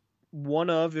had one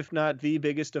of, if not the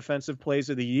biggest defensive plays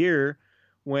of the year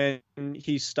when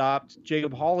he stopped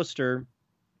Jacob Hollister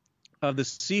of the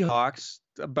Seahawks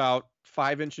about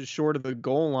 5 inches short of the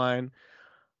goal line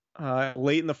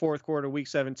late in the 4th quarter, week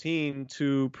 17,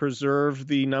 to preserve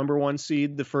the number 1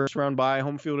 seed, the 1st round bye,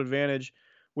 home field advantage,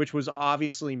 which was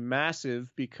obviously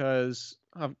massive because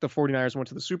the 49ers went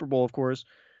to the Super Bowl, of course.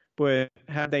 But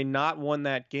had they not won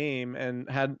that game and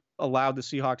had allowed the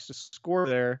Seahawks to score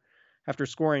there after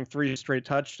scoring 3 straight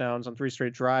touchdowns on 3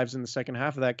 straight drives in the second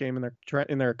half of that game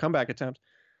in their comeback attempt,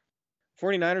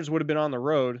 49ers would have been on the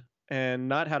road and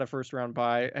not had a 1st round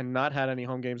bye and not had any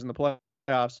home games in the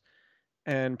playoffs,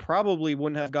 and probably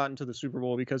wouldn't have gotten to the Super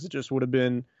Bowl because it just would have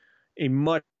been a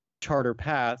much harder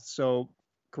path. So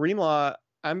Greenlaw,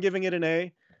 I'm giving it an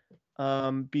A,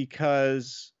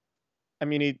 because,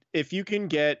 if you can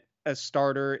get a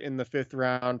starter in the 5th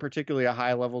round, particularly a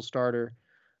high-level starter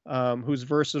who's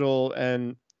versatile,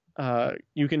 and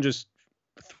you can just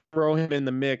throw him in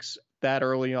the mix that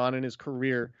early on in his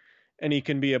career, and he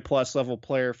can be a plus-level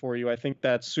player for you, I think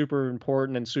that's super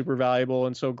important and super valuable.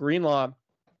 And so Greenlaw,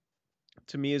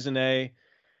 to me, is an A.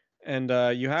 And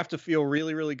you have to feel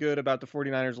really, really good about the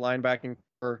 49ers linebacking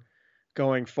core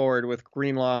going forward with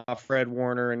Greenlaw, Fred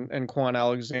Warner, and Quan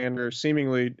Alexander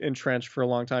seemingly entrenched for a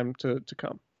long time to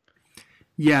come.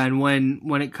 Yeah, and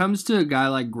when it comes to a guy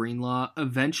like Greenlaw,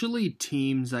 eventually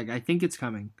teams, I think it's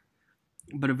coming,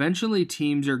 but eventually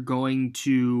teams are going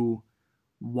to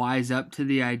wise up to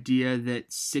the idea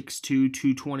that 6'2",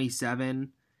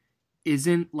 227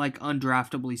 isn't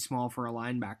undraftably small for a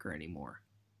linebacker anymore.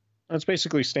 That's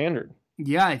basically standard.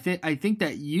 Yeah, I think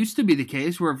that used to be the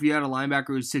case, where if you had a linebacker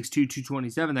who was 6'2",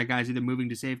 227, that guy's either moving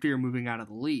to safety or moving out of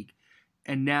the league.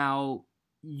 And now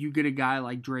you get a guy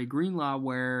like Dre Greenlaw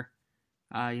where,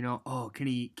 can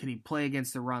he play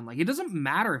against the run? It doesn't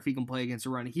matter if he can play against the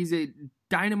run. He's a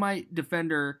dynamite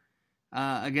defender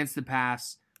against the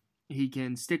pass. He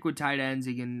can stick with tight ends.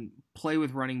 He can play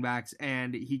with running backs,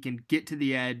 and he can get to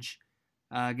the edge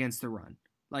against the run.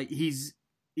 Like he's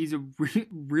a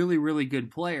really, really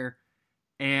good player.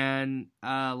 And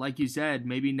like you said,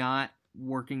 maybe not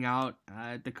working out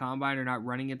at the combine or not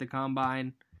running at the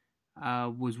combine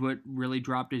was what really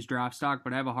dropped his draft stock.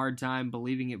 But I have a hard time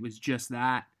believing it was just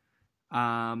that.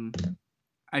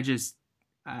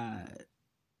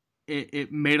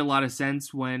 It made a lot of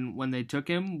sense when they took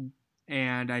him.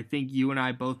 And I think you and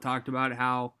I both talked about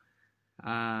how,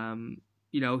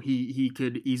 he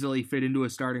could easily fit into a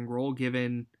starting role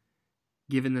given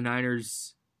the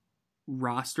Niners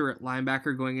roster at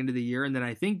linebacker going into the year. And then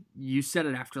I think you said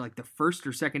it after like the first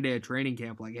or second day of training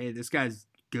camp, like, hey, this guy's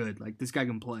good. Like this guy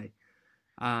can play.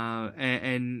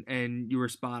 And you were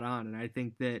spot on. And I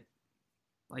think that,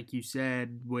 like you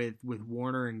said, with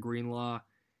Warner and Greenlaw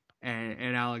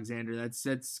and Alexander,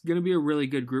 that's going to be a really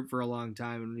good group for a long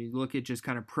time. And when you look at just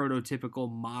kind of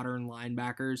prototypical modern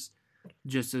linebackers,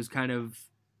 just as kind of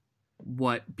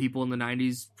what people in the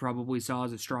 90s probably saw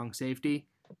as a strong safety,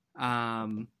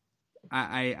 I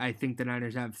think the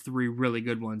Niners have three really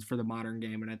good ones for the modern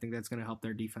game, and I think that's going to help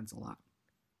their defense a lot.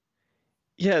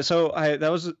 Yeah, so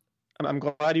I'm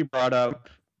glad you brought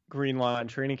up Greenlaw and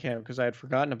training camp because I had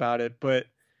forgotten about it, but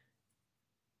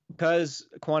because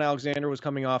Quan Alexander was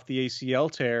coming off the ACL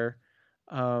tear,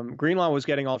 Greenlaw was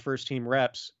getting all first-team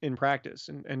reps in practice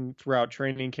and throughout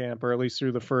training camp, or at least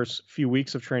through the first few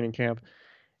weeks of training camp.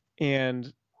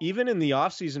 And even in the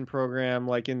off-season program,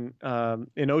 like in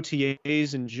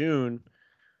OTAs in June,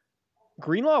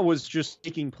 Greenlaw was just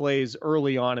taking plays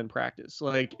early on in practice.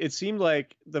 Like it seemed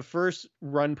like the first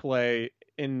run play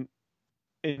in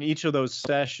each of those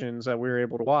sessions that we were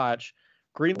able to watch,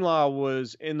 Greenlaw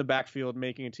was in the backfield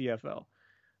making a TFL.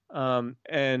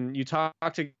 And you talk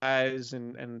to guys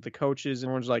and the coaches, and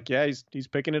everyone's like, yeah, he's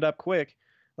picking it up quick.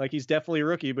 Like he's definitely a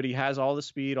rookie, but he has all the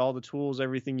speed, all the tools,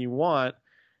 everything you want.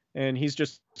 And he's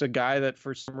just a guy that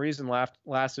for some reason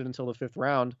lasted until the fifth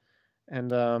round.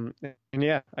 And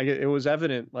yeah, it was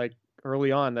evident like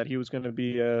early on that he was going to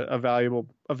be a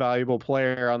valuable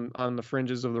player on the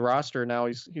fringes of the roster. Now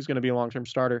he's going to be a long-term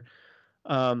starter.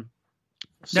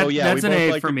 That's an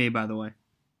A for me, by the way.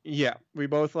 Yeah, we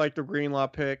both like the Greenlaw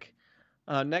pick.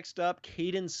 Next up,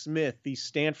 Caden Smith, the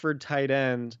Stanford tight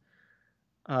end,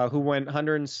 who went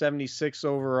 176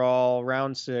 overall,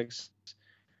 round 6.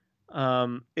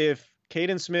 If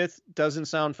Caden Smith doesn't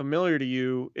sound familiar to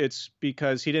you, it's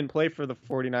because he didn't play for the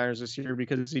 49ers this year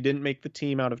because he didn't make the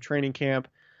team out of training camp.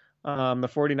 The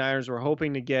 49ers were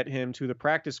hoping to get him to the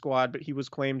practice squad, but he was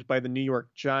claimed by the New York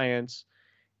Giants,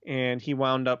 and he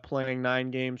wound up playing 9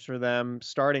 games for them,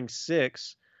 starting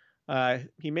 6.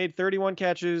 He made 31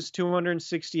 catches,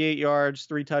 268 yards,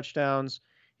 3 touchdowns.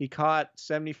 He caught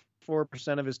 74%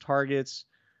 of his targets.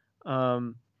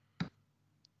 Not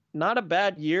a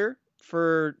bad year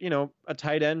for, a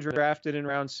tight end drafted in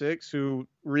round 6 who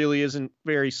really isn't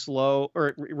very slow,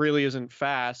 or really isn't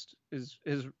fast, is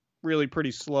really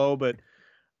pretty slow, but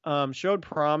showed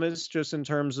promise just in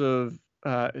terms of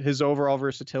his overall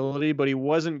versatility, but he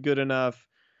wasn't good enough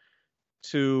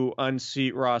to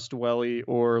unseat Ross Dwelley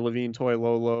or Levine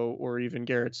Toilolo or even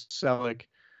Garrett Selleck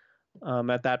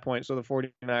at that point. So the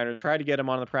 49ers tried to get him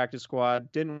on the practice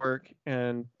squad, didn't work,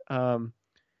 and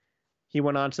he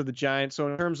went on to the Giants. So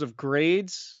in terms of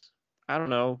grades, I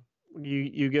don't know.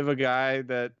 You give a guy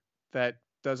that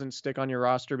doesn't stick on your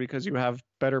roster because you have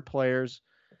better players,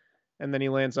 and then he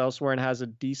lands elsewhere and has a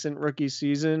decent rookie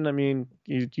season. I mean,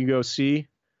 you go C.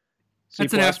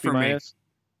 That's an F for me.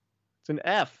 It's an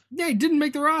F. Yeah, he didn't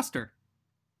make the roster.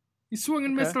 He swung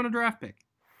and missed on a draft pick.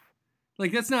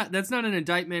 Like that's not an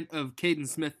indictment of Caden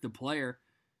Smith the player,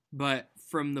 but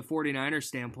from the 49ers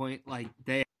standpoint, like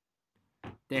they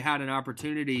had an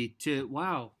opportunity to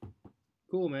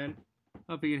cool, man. I don't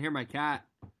know if you can hear my cat.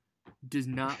 Does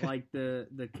not like the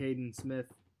Caden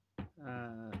Smith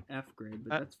F grade,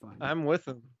 but that's fine. I'm with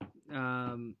him.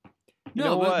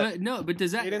 But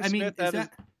does that?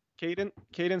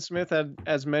 Caden Smith had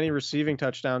as many receiving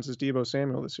touchdowns as Deebo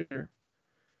Samuel this year.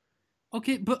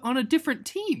 Okay, but on a different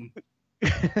team.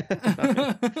 Are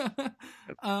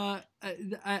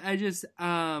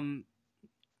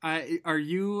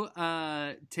you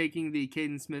taking the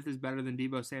Caden Smith is better than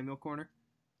Deebo Samuel corner?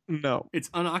 No, it's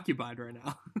unoccupied right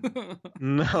now.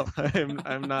 No,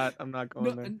 I'm not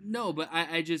going there. No, but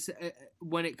I just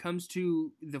when it comes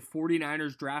to the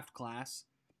 49ers draft class,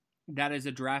 that is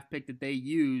a draft pick that they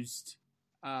used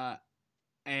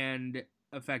and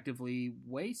effectively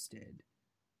wasted.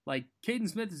 Like Caden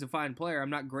Smith is a fine player. I'm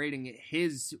not grading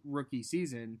his rookie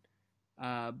season,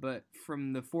 but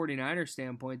from the 49ers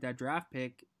standpoint, that draft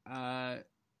pick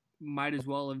might as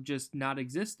well have just not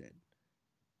existed.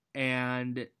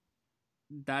 And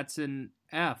that's an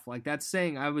F. Like, that's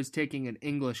saying I was taking an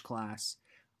English class.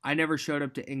 I never showed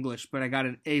up to English, but I got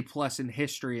an A+ in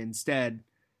history instead.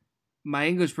 My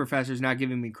English professor's not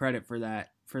giving me credit for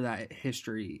that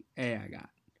history A I got.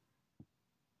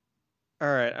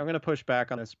 All right, I'm going to push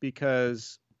back on this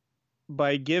because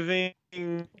by giving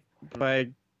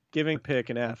pick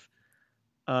an F,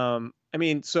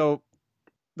 so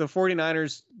the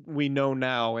 49ers, we know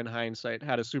now in hindsight,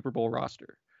 had a Super Bowl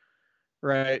roster,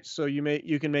 right? So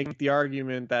you can make the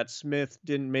argument that Smith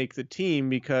didn't make the team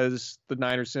because the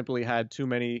Niners simply had too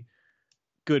many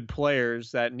good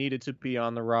players that needed to be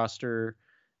on the roster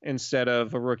instead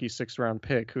of a rookie 6th-round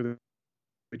pick who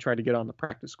we tried to get on the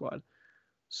practice squad.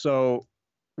 So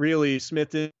really,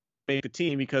 Smith didn't make the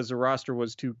team because the roster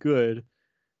was too good,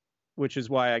 which is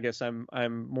why I guess I'm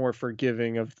more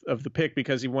forgiving of the pick,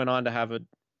 because he went on to have a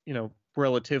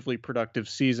relatively productive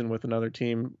season with another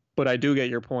team. But I do get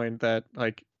your point that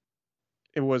like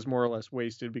it was more or less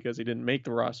wasted because he didn't make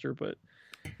the roster. But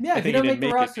yeah, I think he didn't make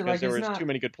the roster because there was too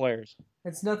many good players.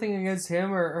 It's nothing against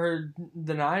him or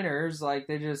the Niners. Like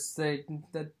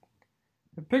the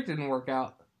pick didn't work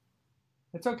out.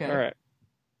 It's okay. All right.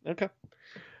 Okay.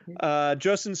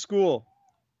 Justin Skule,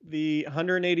 the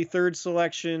 183rd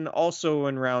selection, also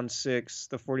in round 6,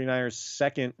 the 49ers'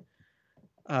 second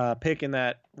pick in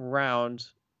that round.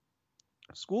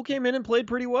 Skule came in and played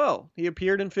pretty well. He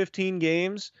appeared in 15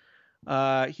 games.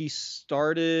 He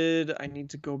started, I need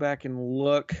to go back and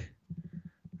look.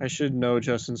 I should know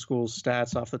Justin Skule's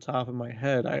stats off the top of my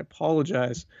head. I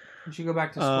apologize. You should go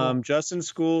back to Skule. Justin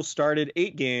Skule started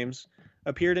 8 games,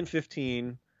 appeared in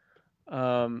 15.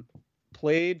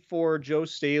 Played for Joe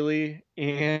Staley,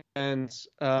 and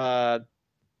there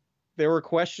were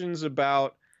questions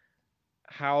about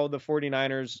how the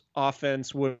 49ers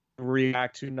offense would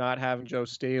react to not having Joe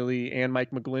Staley and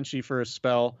Mike McGlinchey for a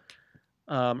spell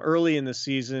early in the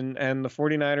season, and the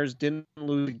 49ers didn't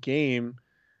lose a game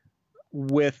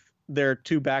with their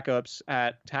 2 backups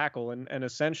at tackle and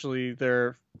essentially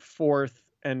their 4th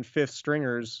and 5th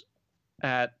stringers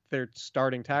at their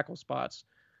starting tackle spots.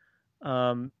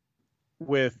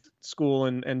 With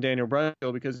Skule and Daniel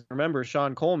Brunskill, because remember,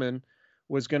 Sean Coleman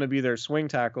was going to be their swing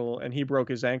tackle, and he broke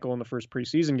his ankle in the first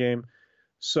preseason game.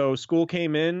 So Skule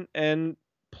came in and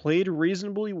played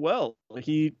reasonably well.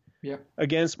 He,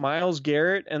 against Myles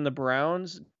Garrett and the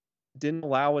Browns, didn't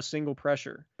allow a single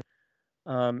pressure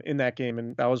in that game,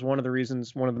 and that was one of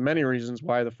the many reasons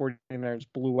why the 49ers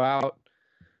blew out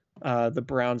the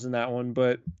Browns in that one.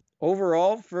 But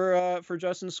overall, for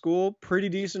Justin Skule, pretty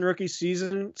decent rookie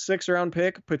season, 6th-round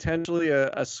pick, potentially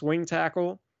a swing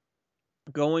tackle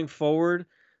going forward.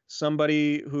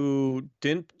 Somebody who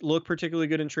didn't look particularly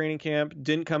good in training camp,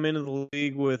 didn't come into the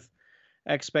league with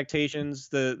expectations.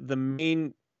 The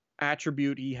main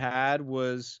attribute he had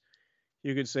was,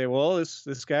 you could say, well,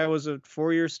 this guy was a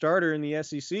 4-year starter in the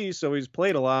SEC, so he's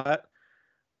played a lot.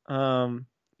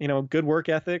 Good work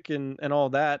ethic and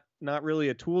all that. Not really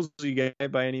a toolsy guy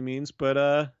by any means,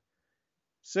 but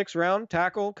 6th-round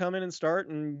tackle, come in and start,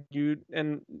 and you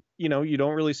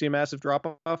don't really see a massive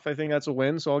drop off. I think that's a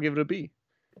win, so I'll give it a B.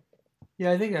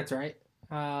 Yeah, I think that's right.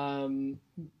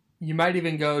 You might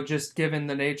even go, just given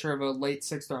the nature of a late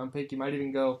 6th-round pick, you might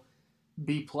even go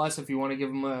B+ if you want to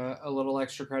give him a little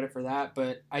extra credit for that.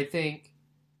 But I think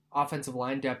offensive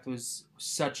line depth was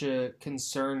such a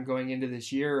concern going into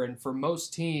this year, and for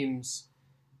most teams,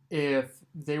 if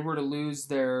they were to lose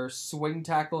their swing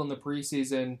tackle in the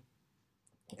preseason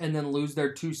and then lose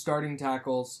their 2 starting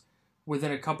tackles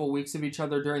within a couple weeks of each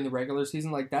other during the regular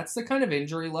season, like that's the kind of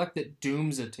injury luck that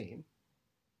dooms a team.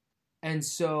 And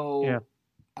so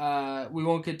we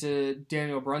won't get to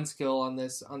Daniel Brunskill on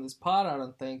this pod, I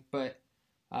don't think, but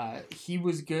he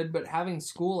was good. But having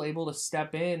Skule able to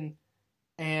step in,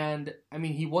 and I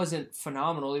mean, he wasn't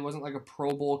phenomenal. He wasn't like a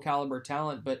Pro Bowl caliber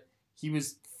talent, but he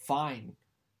was fine.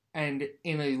 And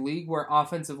in a league where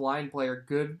offensive line play or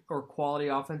good or quality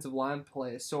offensive line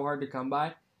play is so hard to come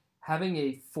by, having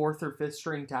a 4th or 5th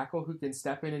string tackle who can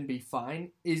step in and be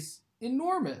fine is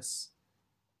enormous.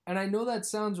 And I know that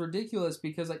sounds ridiculous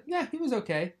because, like, yeah, he was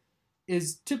okay,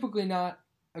 is typically not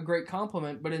a great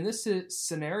compliment, but in this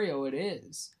scenario it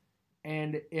is.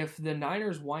 And if the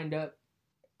Niners wind up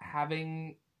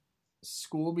having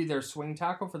Skule be their swing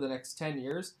tackle for the next 10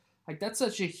 years, like, that's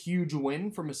such a huge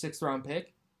win from a 6th-round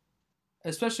pick.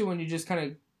 Especially when you just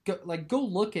kind of go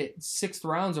look at 6th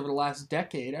rounds over the last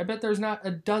decade. I bet there's not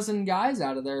a dozen guys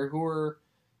out of there who are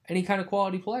any kind of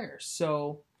quality players.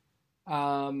 So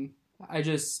I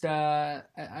just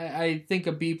I think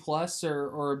a B+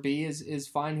 or a B is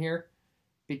fine here,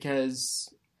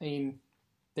 because I mean,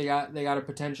 they got a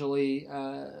potentially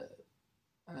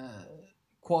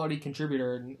quality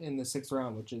contributor in the 6th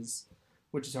round, which is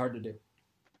hard to do.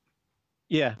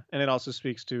 Yeah, and it also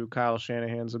speaks to Kyle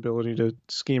Shanahan's ability to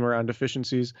scheme around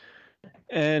deficiencies.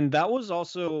 And that was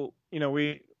also,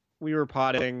 we were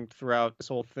potting throughout this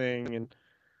whole thing and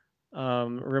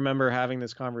remember having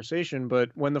this conversation.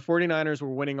 But when the 49ers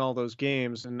were winning all those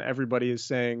games and everybody is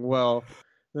saying, well,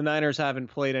 the Niners haven't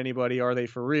played anybody, are they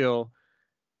for real?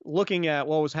 Looking at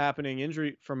what was happening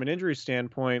from an injury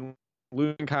standpoint,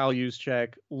 losing Kyle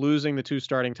Juszczyk, losing the 2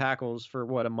 starting tackles for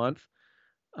a month,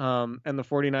 and the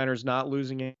 49ers not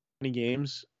losing any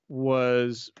games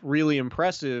was really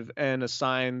impressive and a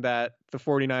sign that the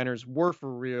 49ers were for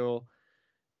real,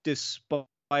 despite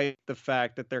the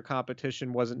fact that their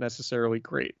competition wasn't necessarily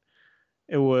great.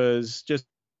 It was just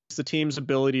the team's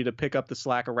ability to pick up the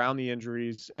slack around the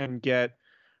injuries and get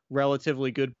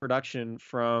relatively good production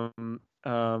from,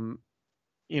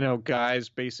 guys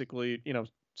basically,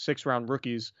 6th-round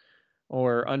rookies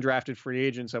or undrafted free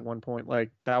agents at one point.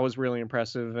 Like, that was really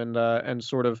impressive and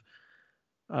sort of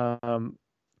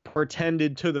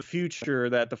portended to the future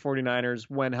that the 49ers,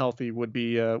 when healthy, would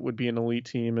be an elite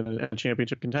team and a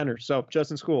championship contender. So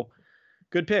Justin Skule,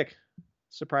 good pick,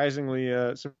 surprisingly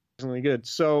good.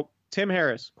 So Tim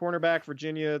Harris, cornerback,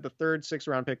 Virginia, the 3rd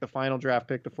 6th-round pick, the final draft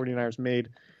pick the 49ers made,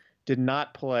 did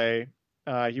not play.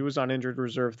 He was on injured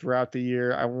reserve throughout the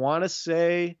year. I want to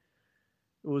say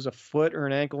it was a foot or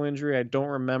an ankle injury. I don't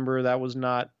remember. That was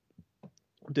not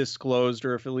disclosed,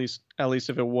 or if at least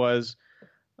if it was,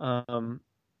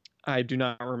 I do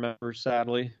not remember,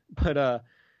 sadly. But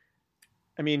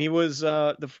he was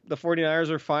the 49ers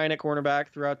are fine at cornerback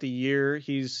throughout the year.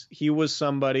 He was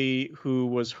somebody who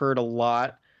was hurt a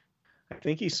lot. I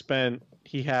think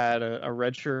he had a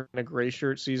red shirt and a gray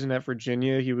shirt season at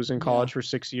Virginia. He was in college for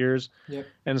 6 years. Yep.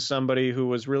 And somebody who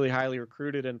was really highly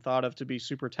recruited and thought of to be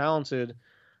super talented,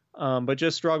 but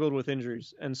just struggled with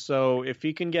injuries. And so if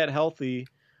he can get healthy,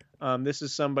 this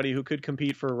is somebody who could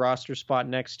compete for a roster spot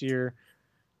next year.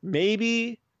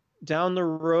 Maybe down the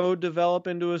road develop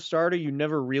into a starter. You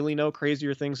never really know.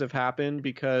 Crazier things have happened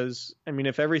because,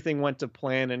 if everything went to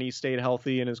plan and he stayed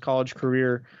healthy and his college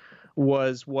career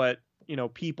was what,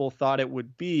 people thought it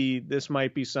would be, this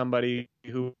might be somebody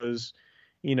who was,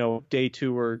 day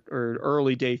 2 or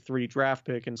early day 3 draft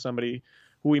pick and somebody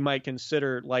who we might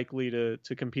consider likely to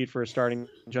compete for a starting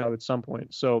job at some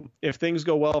point. So if things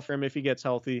go well for him, if he gets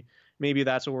healthy, maybe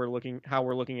that's how we're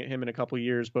looking at him in a couple of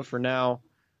years. But for now,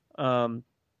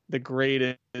 the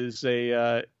grade is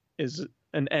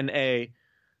an NA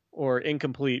or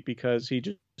incomplete because he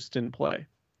just didn't play.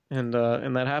 And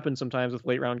that happens sometimes with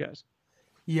late round guys.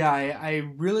 Yeah,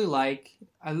 I really like.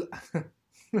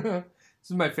 This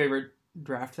is my favorite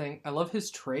draft thing. I love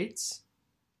his traits.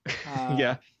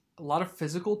 Yeah, a lot of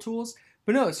physical tools.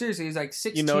 But no, seriously, he's like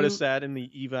 6'2". You noticed that in the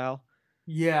eval?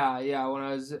 Yeah. When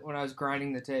I was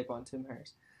grinding the tape on Tim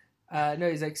Harris. No,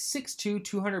 he's like 6'2",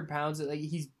 200 pounds. Like,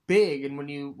 he's big, and when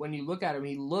you look at him,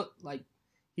 he looked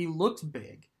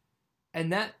big,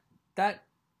 and that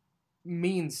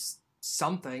means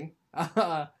something.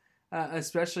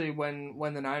 Especially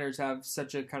when the Niners have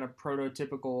such a kind of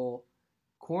prototypical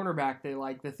cornerback they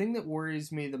like. The thing that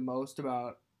worries me the most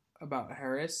about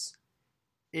Harris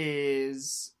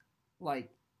is, like,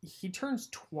 he turns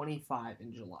 25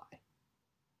 in July,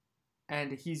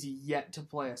 and he's yet to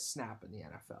play a snap in the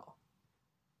NFL.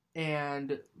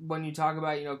 And when you talk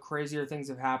about, crazier things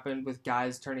have happened with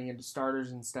guys turning into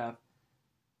starters and stuff,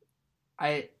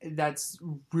 that's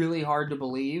really hard to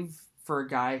believe for a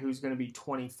guy who's going to be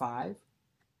 25.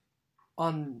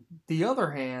 On the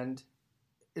other hand,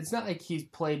 it's not like he's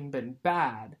played and been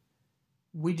bad.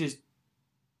 We just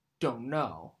don't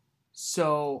know.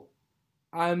 So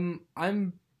I'm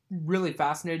really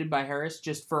fascinated by Harris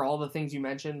just for all the things you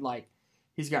mentioned. Like,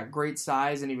 he's got great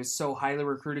size and he was so highly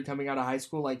recruited coming out of high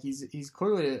school. Like, he's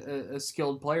clearly a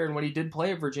skilled player. And when he did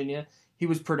play at Virginia, he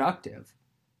was productive.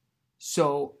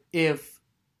 So if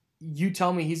you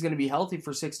tell me he's going to be healthy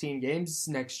for 16 games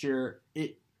next year,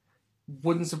 it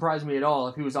wouldn't surprise me at all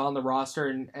if he was on the roster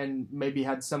and maybe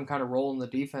had some kind of role in the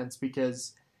defense,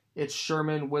 because it's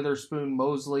Sherman, Witherspoon,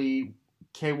 Mosley,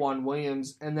 K'Wan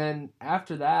Williams, and then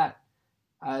after that,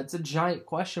 it's a giant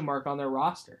question mark on their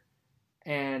roster.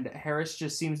 And Harris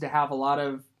just seems to have a lot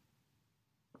of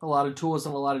tools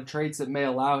and a lot of traits that may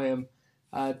allow him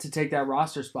to take that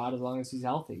roster spot as long as he's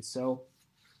healthy. So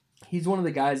he's one of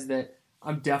the guys that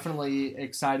I'm definitely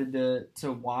excited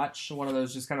to watch. One of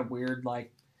those just kind of weird,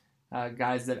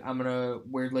 guys that I'm going to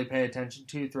weirdly pay attention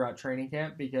to throughout training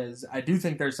camp, because I do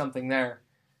think there's something there.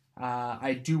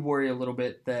 I do worry a little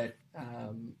bit that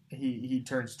he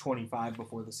turns 25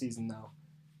 before the season, though,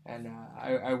 and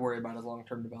I worry about his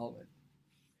long-term development.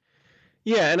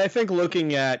 Yeah, and I think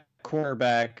looking at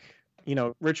cornerback,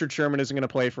 Richard Sherman isn't going to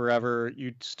play forever.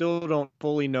 You still don't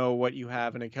fully know what you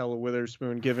have in Ahkello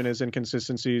Witherspoon, given his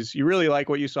inconsistencies. You really like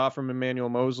what you saw from Emmanuel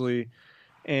Mosley,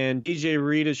 and DJ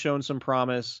Reed has shown some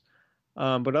promise.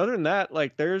 But other than that,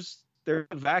 there's a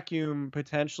vacuum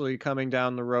potentially coming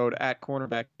down the road at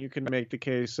cornerback. You can make the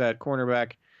case that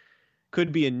cornerback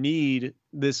could be a need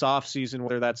this offseason,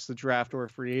 whether that's the draft or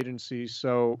free agency.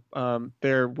 So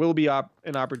there will be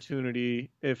an opportunity,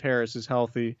 if Harris is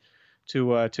healthy,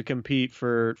 to compete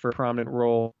for a prominent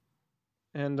role.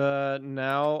 And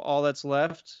now all that's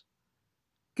left.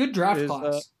 Good draft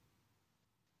class.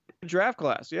 Draft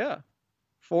class, yeah.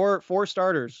 Four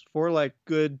starters, four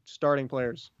good starting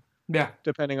players. Yeah.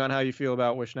 Depending on how you feel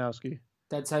about Wisnowski.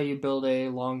 That's how you build a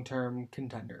long-term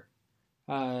contender.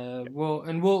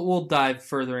 We'll dive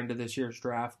further into this year's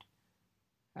draft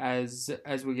as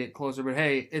we get closer. But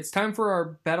hey, it's time for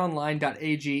our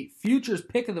BetOnline.ag futures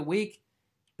pick of the week.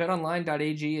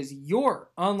 BetOnline.ag is your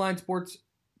online sports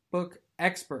book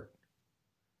expert.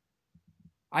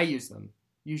 I use them.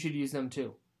 You should use them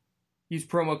too. Use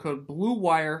promo code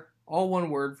BLUEWIRE, all one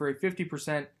word, for a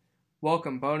 50%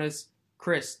 welcome bonus.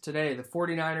 Chris, today the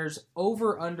 49ers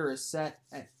over-under is set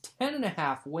at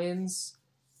 10.5 wins.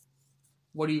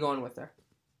 What are you going with there?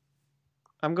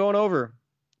 I'm going over.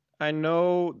 I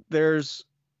know there's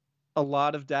a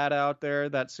lot of data out there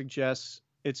that suggests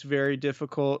it's very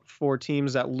difficult for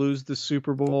teams that lose the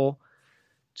Super Bowl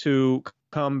to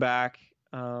come back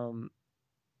and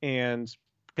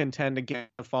contend again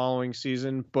the following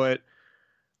season. But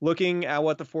looking at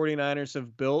what the 49ers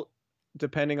have built,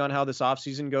 depending on how this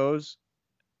offseason goes,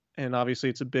 and obviously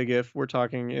it's a big if, we're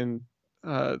talking in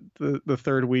the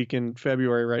third week in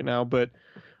February right now, but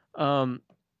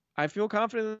I feel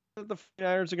confident that the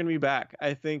 49ers are going to be back.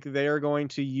 I think they are going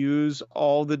to use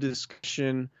all the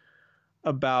discussion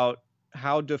about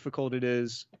how difficult it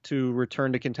is to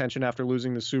return to contention after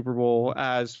losing the Super Bowl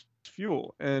as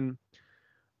fuel. And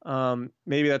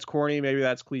maybe that's corny, maybe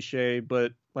that's cliche,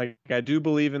 but I do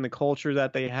believe in the culture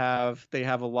that they have. They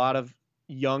have a lot of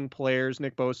young players,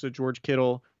 Nick Bosa, George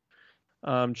Kittle.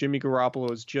 Jimmy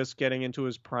Garoppolo is just getting into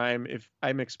his prime. If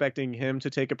I'm expecting him to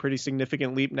take a pretty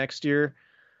significant leap next year,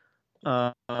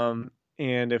 and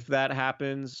if that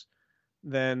happens,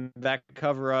 then that could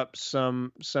cover up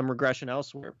some regression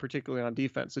elsewhere, particularly on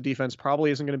defense. The defense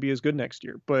probably isn't going to be as good next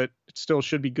year, but it still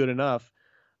should be good enough.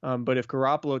 But if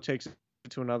Garoppolo takes it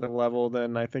to another level,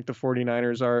 then I think the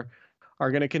 49ers are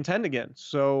going to contend again.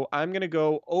 So I'm going to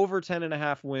go over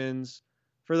 10.5 wins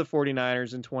for the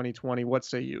 49ers in 2020. What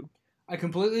say you? I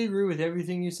completely agree with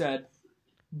everything you said,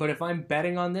 but if I'm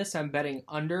betting on this, I'm betting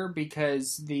under,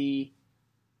 because the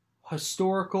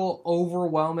historical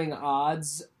overwhelming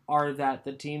odds are that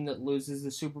the team that loses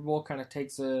the Super Bowl kind of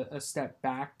takes a step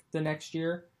back the next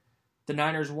year. The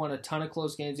Niners won a ton of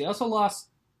close games. They also lost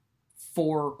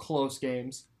 4 close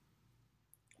games,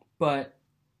 but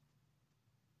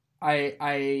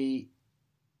I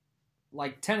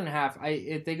like 10.5.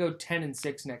 If they go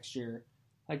 10-6 next year,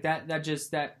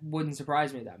 that wouldn't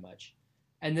surprise me that much.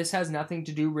 And this has nothing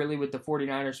to do really with the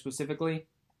 49ers specifically.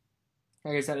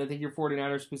 Like I said, I think your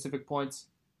 49ers specific points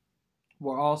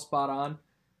were all spot on.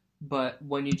 But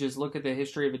when you just look at the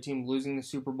history of a team losing the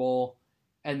Super Bowl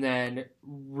and then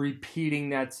repeating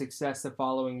that success the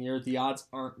following year, the odds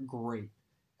aren't great.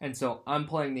 And so I'm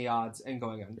playing the odds and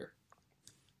going under.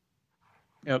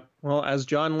 Yep. Well, as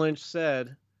John Lynch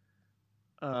said,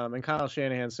 and Kyle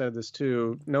Shanahan said this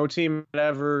too, no team had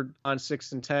ever gone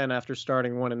 6-10 after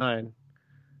starting 1-9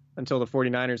 until the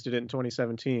 49ers did it in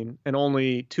 2017. And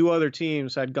only 2 other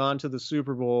teams had gone to the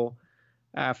Super Bowl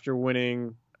after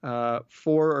winning 4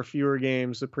 or fewer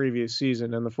games the previous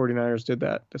season, and the 49ers did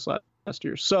that this last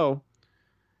year. So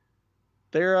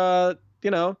they're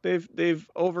they've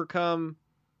overcome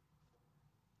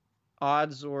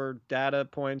odds or data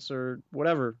points or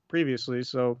whatever previously.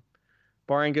 So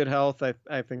barring good health,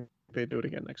 I think they do it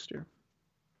again next year.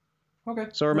 Okay.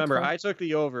 So remember, I took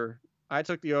the over. Kyle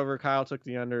took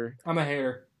the under. I'm a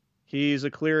hater. He's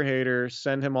a clear hater.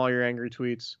 Send him all your angry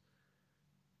tweets,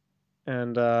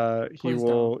 and he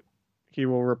will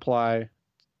reply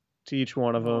to each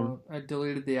one of them. I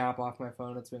deleted the app off my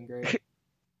phone. It's been great.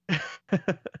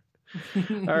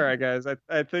 All right, guys.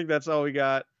 I think that's all we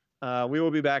got. We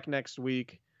will be back next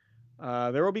week.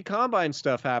 There will be combine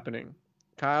stuff happening.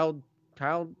 Kyle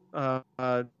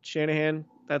Shanahan,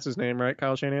 that's his name, right?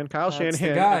 Kyle Shanahan. Kyle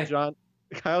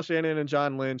Shanahan and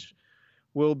John Lynch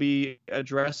will be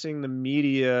addressing the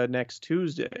media next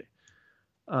Tuesday.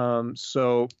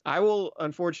 So I will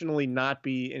unfortunately not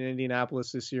be in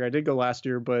Indianapolis this year. I did go last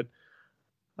year, but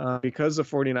because the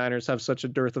 49ers have such a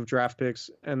dearth of draft picks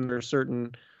and there are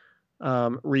certain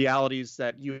realities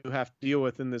that you have to deal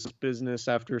with in this business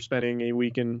after spending a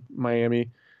week in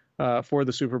Miami for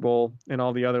the Super Bowl and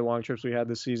all the other long trips we had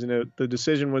this season, the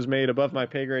decision was made above my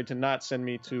pay grade to not send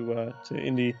me to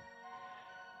Indy.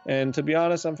 And to be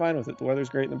honest, I'm fine with it. The weather's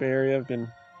great in the Bay Area. I've been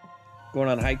going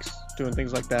on hikes, doing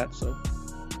things like that, so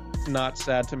not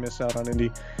sad to miss out on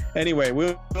Indy. Anyway,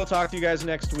 we'll talk to you guys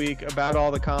next week about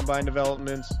all the combine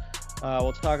developments.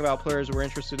 We'll talk about players we're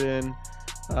interested in,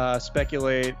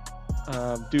 speculate,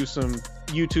 do some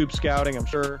YouTube scouting, I'm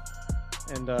sure,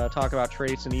 and talk about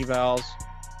traits and evals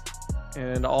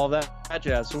and all that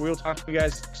jazz. So we'll talk to you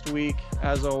guys next week.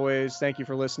 As always, thank you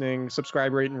for listening.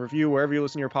 Subscribe, rate, and review wherever you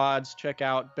listen to your pods. Check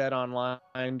out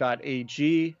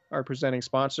betonline.ag, our presenting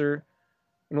sponsor,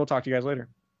 and we'll talk to you guys later.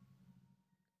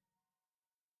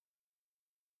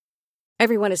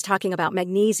 Everyone is talking about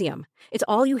magnesium. It's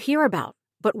all you hear about.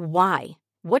 But why?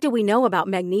 What do we know about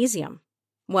magnesium?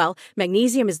 Well,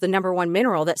 magnesium is the number one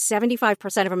mineral that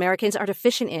 75% of Americans are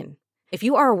deficient in. If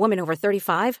you are a woman over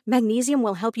 35, magnesium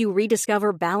will help you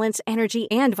rediscover balance, energy,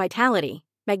 and vitality.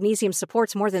 Magnesium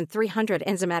supports more than 300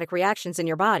 enzymatic reactions in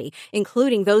your body,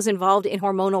 including those involved in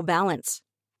hormonal balance.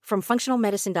 From functional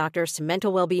medicine doctors to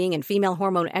mental well-being and female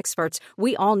hormone experts,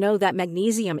 we all know that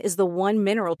magnesium is the one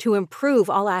mineral to improve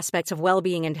all aspects of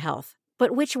well-being and health.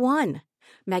 But which one?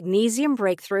 Magnesium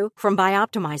Breakthrough from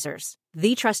Bioptimizers,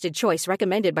 the trusted choice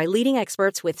recommended by leading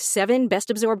experts with 7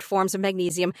 best-absorbed forms of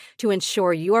magnesium to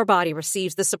ensure your body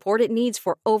receives the support it needs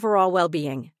for overall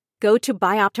well-being. Go to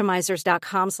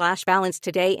bioptimizers.com/balance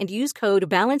today and use code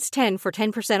BALANCE10 for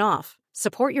 10% off.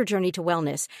 Support your journey to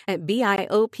wellness at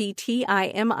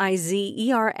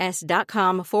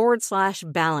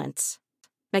bioptimizers.com/balance.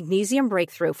 Magnesium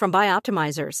Breakthrough from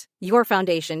Bioptimizers, your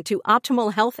foundation to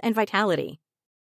optimal health and vitality.